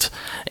test.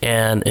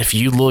 And if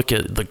you look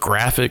at the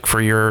graphic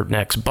for your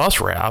next bus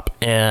wrap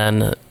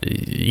and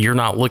you're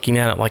not looking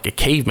at it like a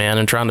caveman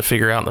and trying to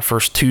figure out in the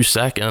first 2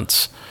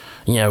 seconds,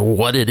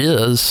 what it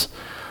is,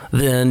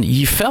 then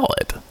you fail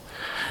it.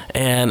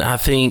 And I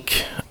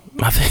think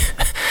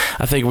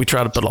we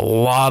try to put a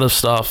lot of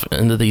stuff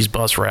into these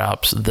bus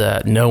wraps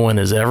that no one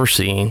has ever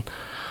seen.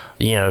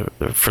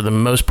 For the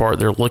most part,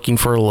 they're looking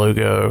for a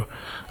logo.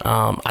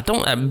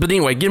 But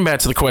anyway, getting back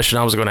to the question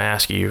I was going to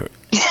ask you,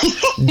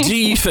 do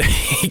you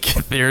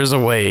think there's a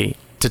way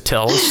to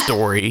tell a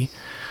story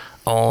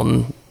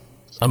on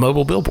a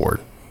mobile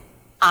billboard?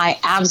 I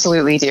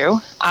absolutely do.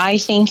 I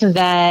think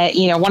that,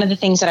 one of the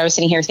things that I was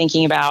sitting here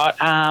thinking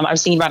about, I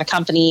was thinking about a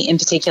company in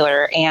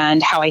particular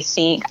and how I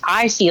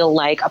feel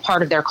like a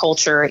part of their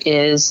culture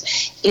is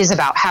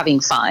about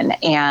having fun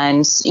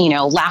and,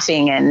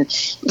 laughing and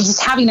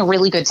just having a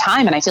really good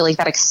time. And I feel like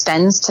that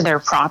extends to their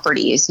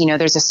properties.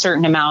 There's a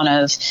certain amount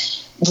of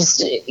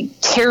just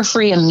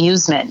carefree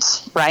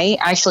amusement, right?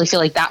 I actually feel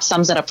like that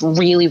sums it up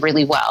really,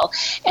 really well.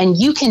 And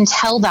you can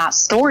tell that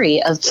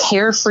story of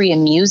carefree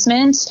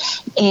amusement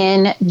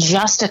in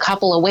just a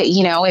couple of ways.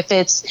 If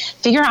it's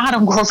figure out how to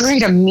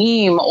incorporate a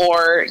meme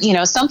or,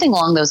 something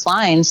along those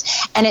lines.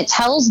 And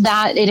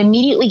it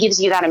immediately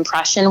gives you that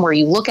impression where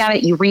you look at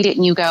it, you read it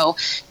and you go,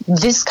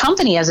 this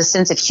company has a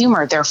sense of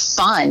humor. They're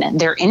fun.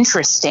 They're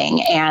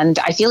interesting. And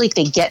I feel like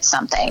they get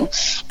something.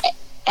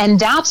 And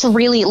that's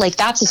really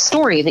that's a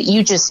story that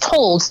you just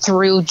told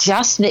through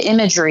just the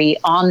imagery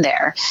on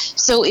there.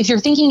 So if you're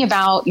thinking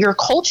about your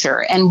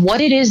culture and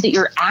what it is that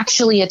you're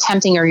actually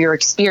attempting or your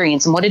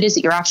experience and what it is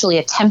that you're actually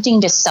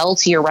attempting to sell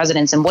to your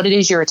residents and what it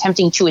is you're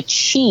attempting to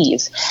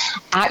achieve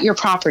at your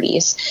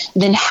properties,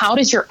 then how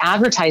does your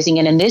advertising,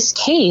 and in this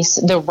case,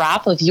 the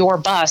wrap of your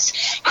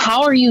bus,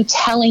 how are you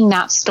telling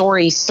that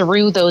story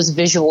through those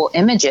visual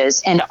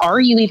images? And are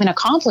you even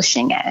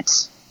accomplishing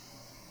it?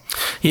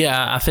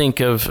 Yeah, I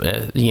think of,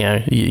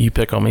 you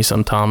pick on me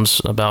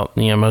sometimes about,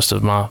 most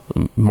of my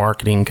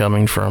marketing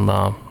coming from,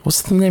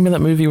 what's the name of that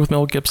movie with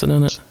Mel Gibson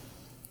in it?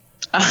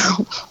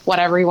 What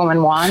Every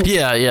Woman Wants.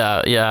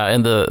 Yeah.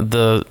 And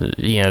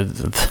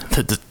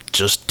the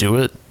just do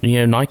it,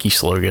 Nike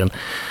slogan.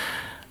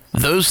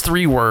 Those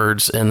 3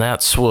 words and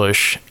that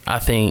swoosh, I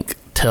think,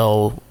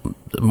 tell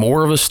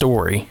more of a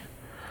story.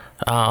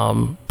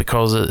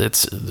 Because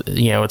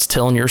it's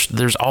telling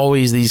there's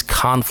always these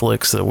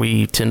conflicts that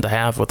we tend to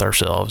have with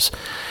ourselves,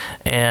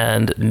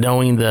 and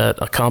knowing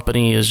that a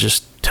company is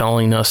just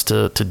telling us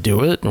to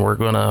do it, and we're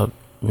going to,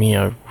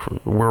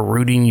 we're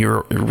rooting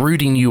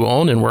you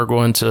on, and we're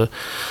going to,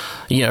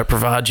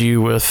 provide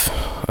you with,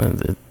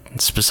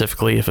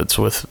 specifically if it's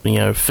with,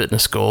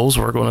 fitness goals,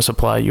 we're going to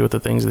supply you with the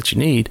things that you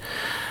need.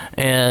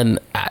 And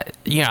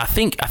I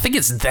think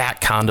it's that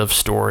kind of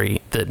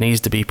story that needs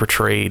to be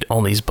portrayed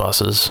on these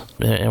buses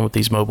and with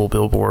these mobile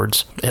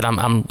billboards. And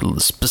I'm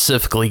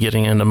specifically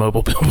getting into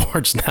mobile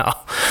billboards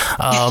now,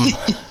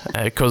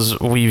 because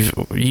we've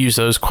used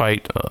those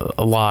quite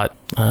a lot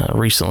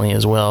recently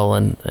as well.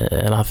 And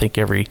I think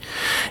every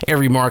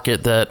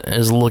market that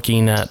is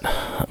looking at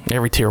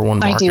every tier 1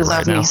 market, I do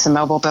love me some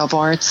mobile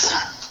billboards.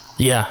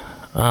 Yeah.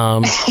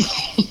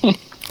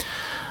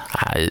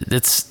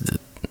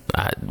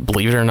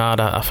 Believe it or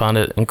not, I find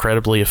it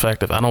incredibly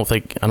effective. I don't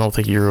think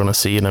you're going to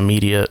see an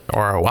immediate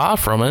ROI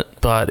from it,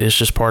 but it's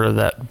just part of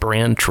that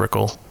brand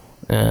trickle,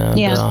 and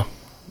that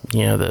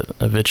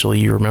eventually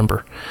you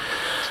remember.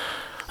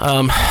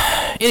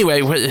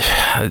 Anyway,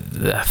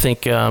 I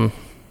think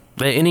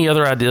any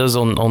other ideas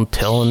on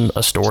telling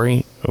a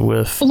story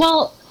with?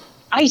 Well,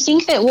 I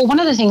think that, one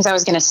of the things I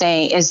was going to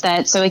say is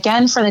that, so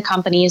again, for the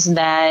companies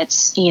that,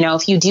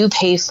 if you do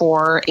pay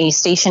for a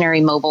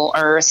stationary mobile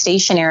or a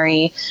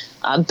stationary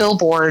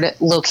billboard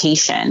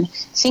location,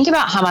 think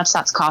about how much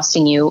that's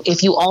costing you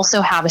if you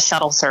also have a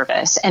shuttle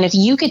service. And if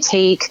you could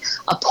take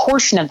a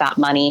portion of that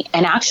money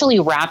and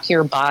actually wrap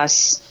your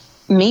bus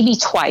maybe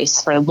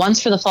twice,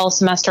 once for the fall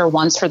semester,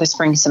 once for the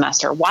spring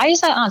semester. Why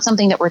is that not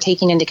something that we're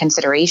taking into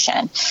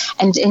consideration?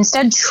 And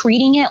instead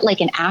treating it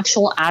like an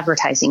actual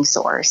advertising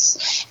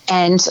source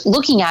and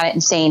looking at it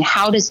and saying,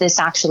 how does this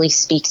actually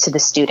speak to the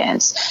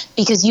students?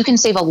 Because you can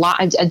save a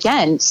lot.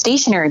 Again,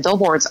 stationary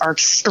billboards are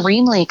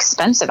extremely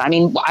expensive. I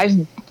mean,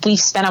 we've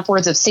spent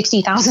upwards of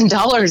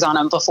 $60,000 on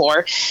them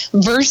before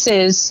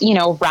versus,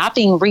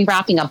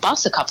 rewrapping a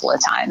bus a couple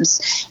of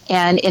times.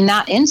 And in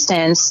that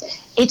instance,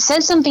 it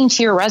says something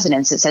to your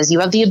residents. It says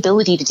you have the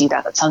ability to do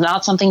that. That's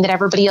not something that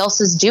everybody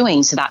else is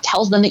doing. So that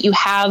tells them that you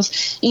have,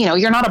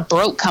 you're not a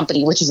broke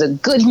company, which is a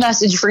good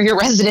message for your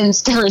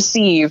residents to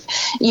receive.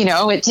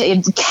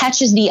 It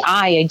catches the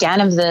eye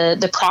again of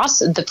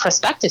the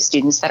prospective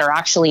students that are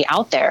actually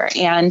out there.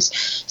 And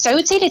so I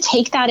would say to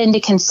take that into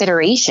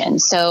consideration.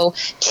 So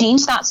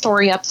change that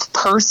story up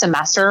per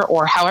semester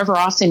or however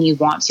often you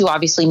want to,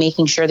 obviously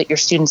making sure that your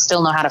students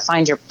still know how to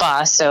find your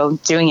bus. So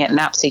doing it in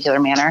that particular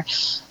manner,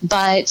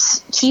 but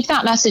keep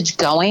that message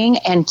going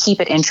and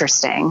keep it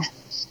interesting.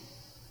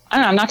 I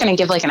don't know, I'm not going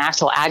to give like an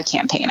actual ad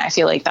campaign. I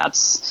feel like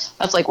that's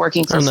like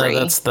working for free.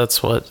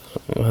 That's what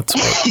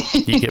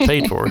you get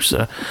paid for.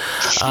 So,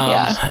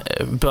 yeah.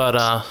 But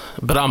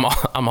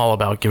I'm all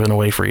about giving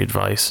away free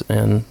advice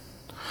and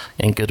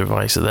good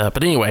advice at that.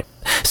 But anyway,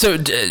 so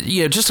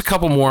just a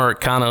couple more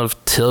kind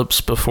of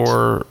tips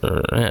before,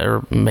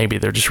 or maybe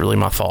they're just really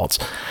my thoughts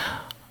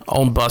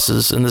on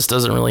buses. And this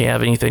doesn't really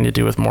have anything to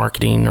do with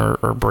marketing or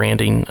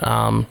branding.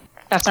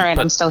 That's all right.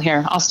 I'm still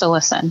here. I'll still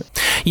listen.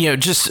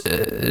 Just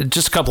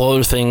a couple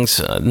other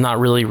things, not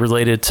really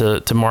related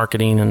to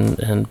marketing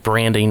and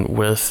branding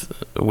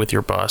with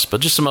your bus, but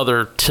just some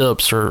other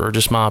tips or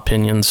just my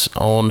opinions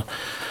on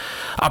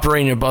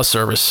operating a bus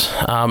service.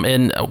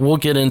 And we'll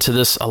get into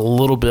this a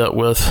little bit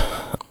with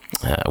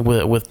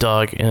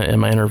Doug in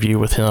my interview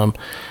with him.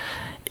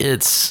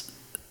 It's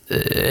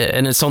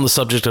on the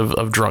subject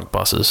of drunk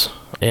buses.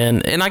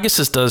 And I guess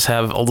this does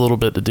have a little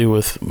bit to do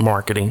with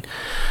marketing.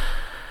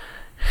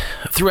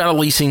 Throughout a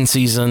leasing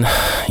season,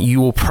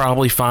 you will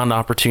probably find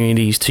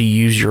opportunities to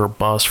use your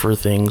bus for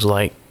things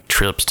like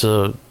trips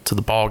to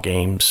the ball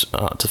games,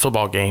 to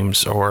football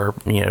games, or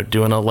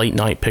doing a late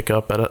night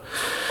pickup at a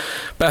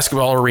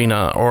basketball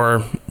arena,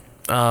 or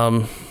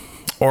the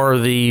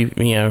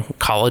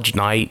college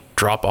night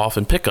drop off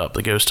and pickup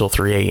that goes till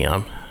 3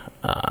 a.m.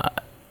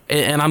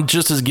 And I'm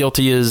just as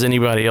guilty as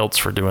anybody else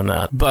for doing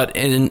that. But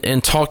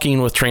in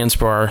talking with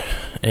Transpar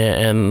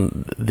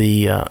and and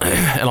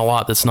a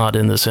lot that's not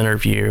in this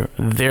interview,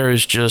 there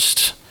is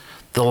just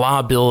the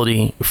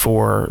liability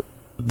for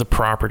the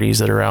properties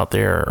that are out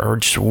there are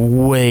just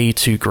way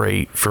too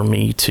great for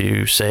me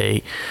to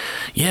say,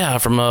 yeah,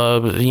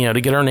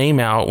 to get our name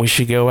out, we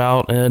should go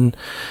out and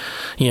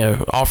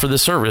offer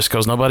this service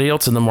because nobody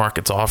else in the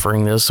market's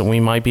offering this, and we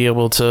might be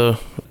able to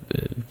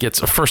get.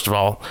 First of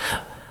all,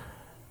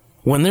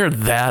 when they're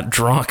that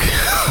drunk,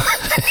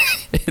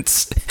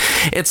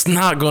 it's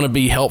not going to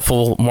be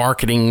helpful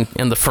marketing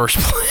in the first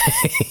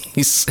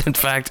place. In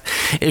fact,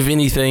 if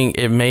anything,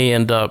 it may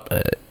end up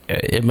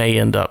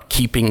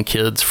keeping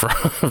kids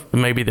from.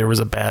 Maybe there was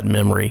a bad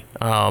memory,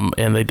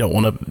 and they don't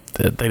want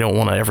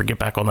to ever get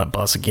back on that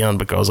bus again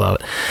because of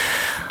it.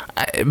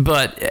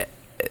 But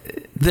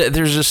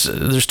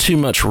there's too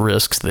much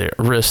risk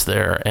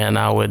there, and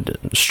I would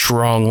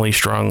strongly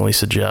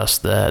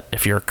suggest that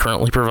if you're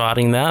currently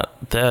providing that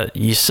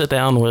you sit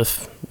down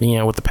with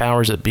the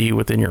powers that be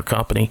within your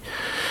company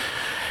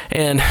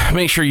and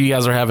make sure you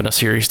guys are having a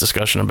serious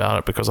discussion about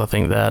it, because I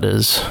think that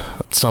is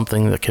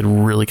something that could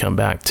really come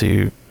back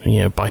to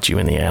bite you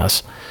in the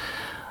ass.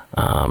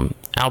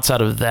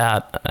 Outside of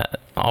that,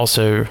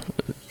 also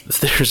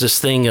there's this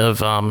thing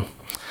of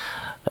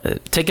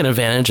taking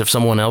advantage of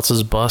someone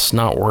else's bus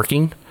not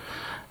working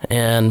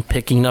and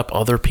picking up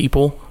other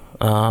people,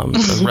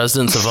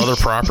 residents of other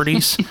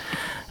properties.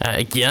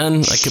 Again,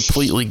 I'm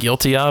completely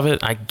guilty of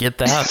it. I get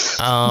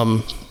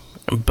that.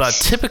 But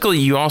typically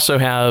you also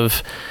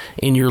have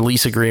in your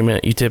lease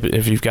agreement,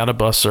 if you've got a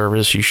bus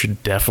service, you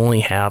should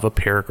definitely have a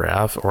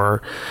paragraph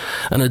or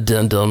an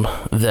addendum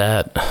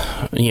that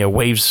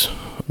waives.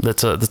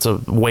 That's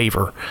a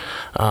waiver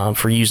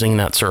for using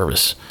that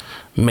service.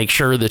 Make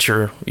sure that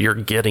you're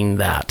getting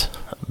that.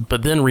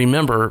 But then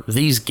remember,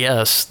 these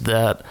guests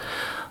that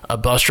a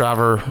bus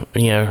driver,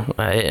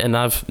 and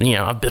I've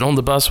been on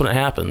the bus when it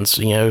happens.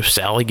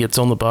 Sally gets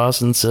on the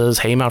bus and says,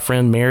 "Hey, my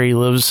friend Mary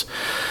lives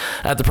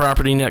at the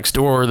property next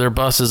door. Their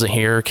bus isn't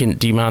here.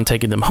 Do you mind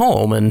taking them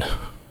home?" And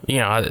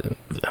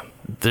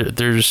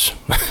there's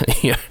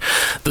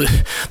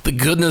the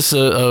goodness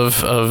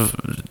of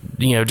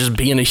just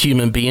being a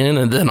human being,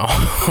 and then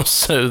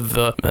also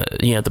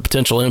the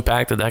potential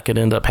impact that could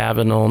end up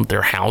having on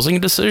their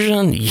housing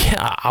decision.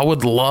 Yeah, I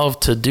would love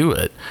to do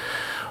it.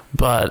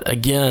 But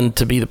again,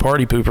 to be the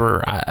party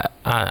pooper,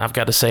 I've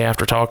got to say,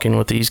 after talking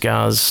with these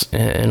guys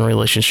in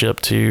relationship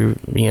to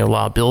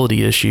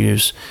liability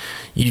issues,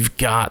 you've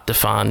got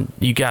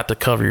to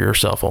cover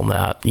yourself on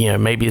that.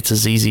 Maybe it's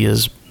as easy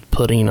as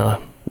putting a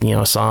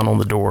sign on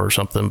the door or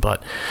something,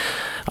 but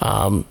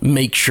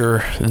make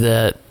sure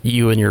that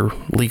you and your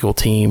legal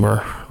team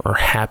are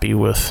happy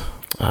with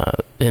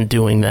in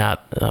doing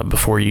that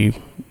before you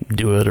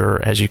do it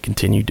or as you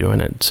continue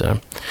doing it. So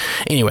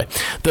anyway,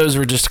 those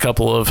were just a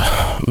couple of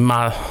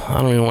I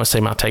don't even want to say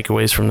my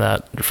takeaways from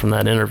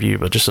that interview,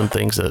 but just some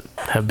things that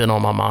have been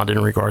on my mind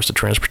in regards to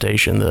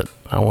transportation that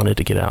I wanted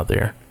to get out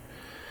there.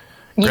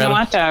 You know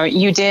what, though?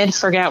 You did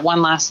forget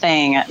one last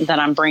thing that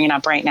I'm bringing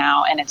up right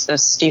now, and it's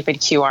those stupid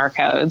QR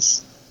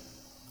codes.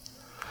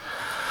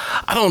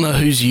 I don't know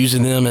who's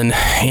using them in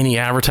any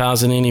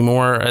advertising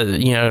anymore.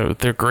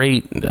 They're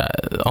great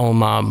on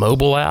my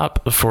mobile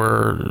app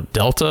for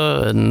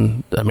Delta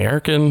and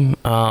American.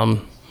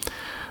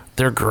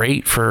 They're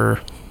great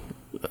for,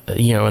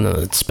 in an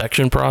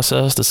inspection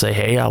process to say,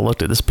 hey, I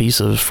looked at this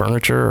piece of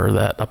furniture or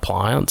that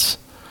appliance.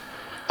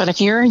 But if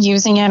you're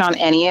using it on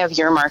any of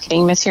your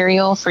marketing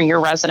material for your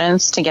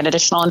residents to get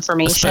additional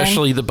information,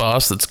 especially the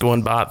bus that's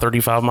going by at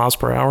 35 miles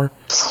per hour,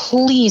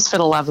 please, for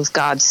the love of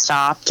God,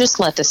 stop. Just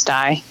let this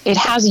die. It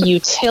has a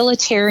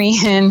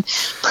utilitarian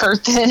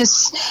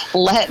purpose.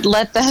 Let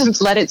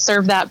it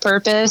serve that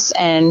purpose.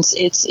 And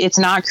it's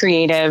not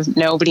creative.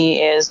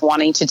 Nobody is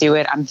wanting to do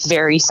it. I'm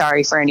very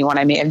sorry for anyone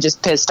I may have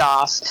just pissed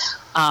off.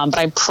 But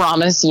I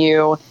promise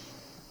you,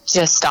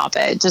 just stop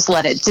it. Just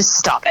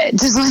stop it.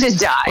 Just let it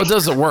die. Well, it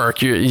doesn't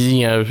work.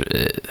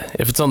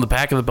 If it's on the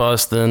back of the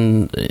bus,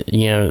 then,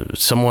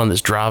 someone that's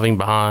driving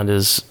behind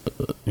is,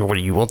 what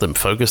do you want them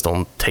focused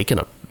on taking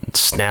a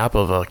snap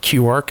of a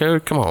QR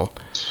code? Come on.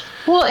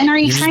 Well, and are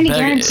you trying to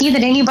guarantee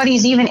that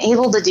anybody's even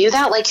able to do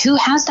that? Like, who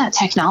has that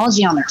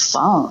technology on their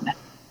phone?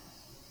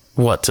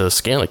 What, to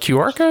scan a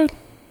QR code?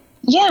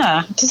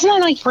 Yeah. Doesn't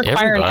that,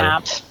 require an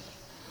app?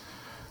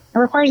 It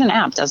requires an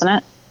app, doesn't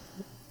it?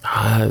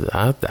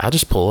 I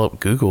just pull up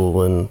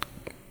Google and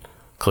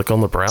click on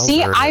the browser.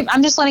 See,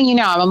 I'm just letting you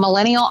know, I'm a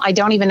millennial. I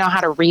don't even know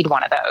how to read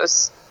one of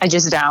those. I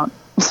just don't.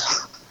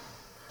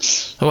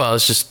 Well,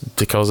 it's just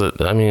because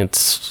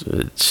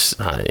it's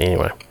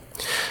anyway.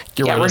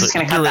 We're just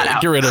going to cut that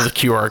out. Get rid of the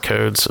QR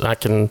codes.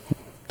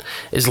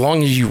 As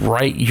long as you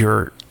write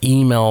your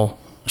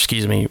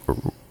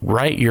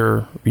write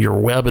your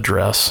web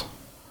address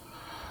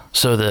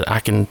so that I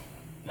can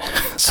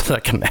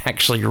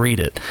actually read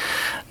it.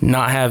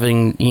 Not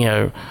having,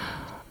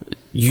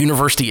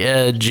 University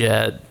Edge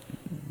at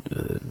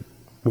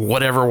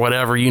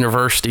whatever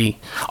university,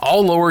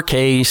 all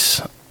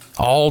lowercase,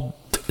 all,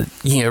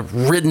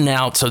 written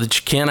out so that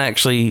you can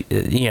actually,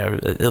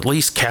 at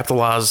least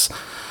capitalize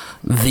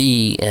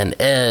the and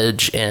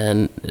edge.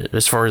 And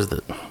as far as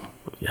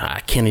I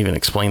can't even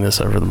explain this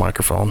over the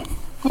microphone.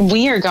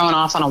 We are going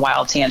off on a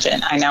wild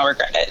tangent. I now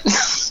regret it.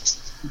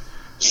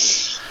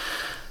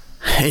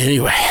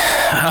 Anyway,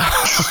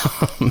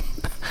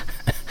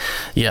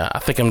 yeah, I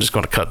think I'm just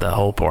going to cut that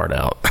whole part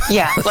out.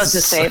 Yeah, let's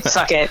just say it.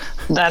 Fuck it.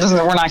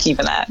 We're not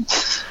keeping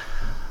that.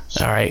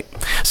 All right.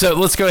 So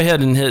let's go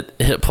ahead and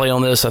hit play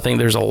on this. I think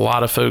there's a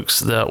lot of folks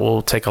that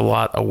will take a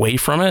lot away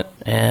from it.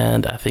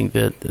 And I think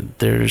that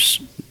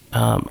there's,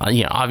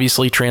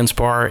 obviously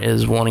Transpar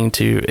is wanting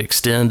to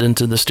extend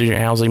into the student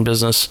housing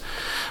business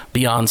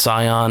beyond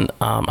Scion.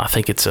 I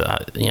think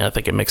I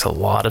think it makes a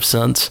lot of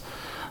sense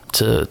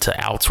to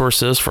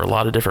outsource this for a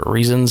lot of different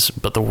reasons,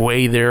 but the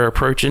way they're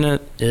approaching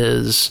it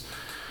is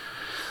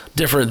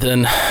different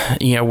than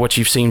what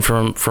you've seen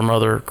from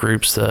other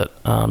groups that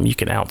you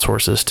can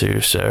outsource this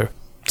to. So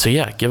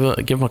yeah, give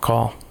them a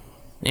call.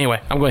 Anyway,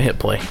 I'm going to hit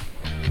play.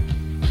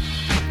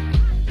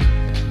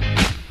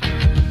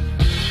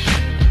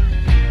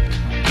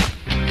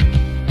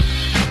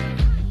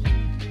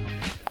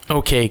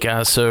 Okay,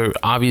 guys, so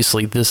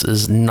obviously this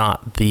is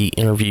not the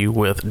interview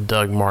with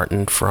Doug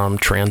Martin from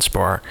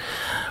Transpar,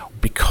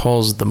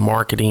 because the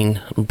marketing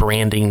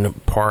branding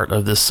part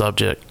of this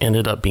subject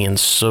ended up being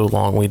so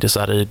long. We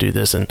decided to do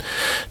this in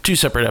 2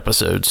 separate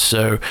episodes.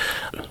 So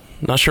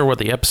not sure what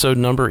the episode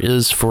number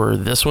is for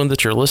this one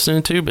that you're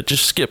listening to, but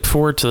just skip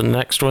forward to the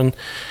next one.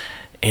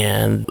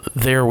 And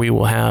there we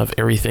will have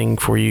everything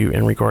for you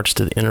in regards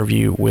to the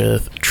interview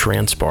with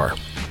Transpar.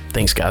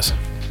 Thanks, guys.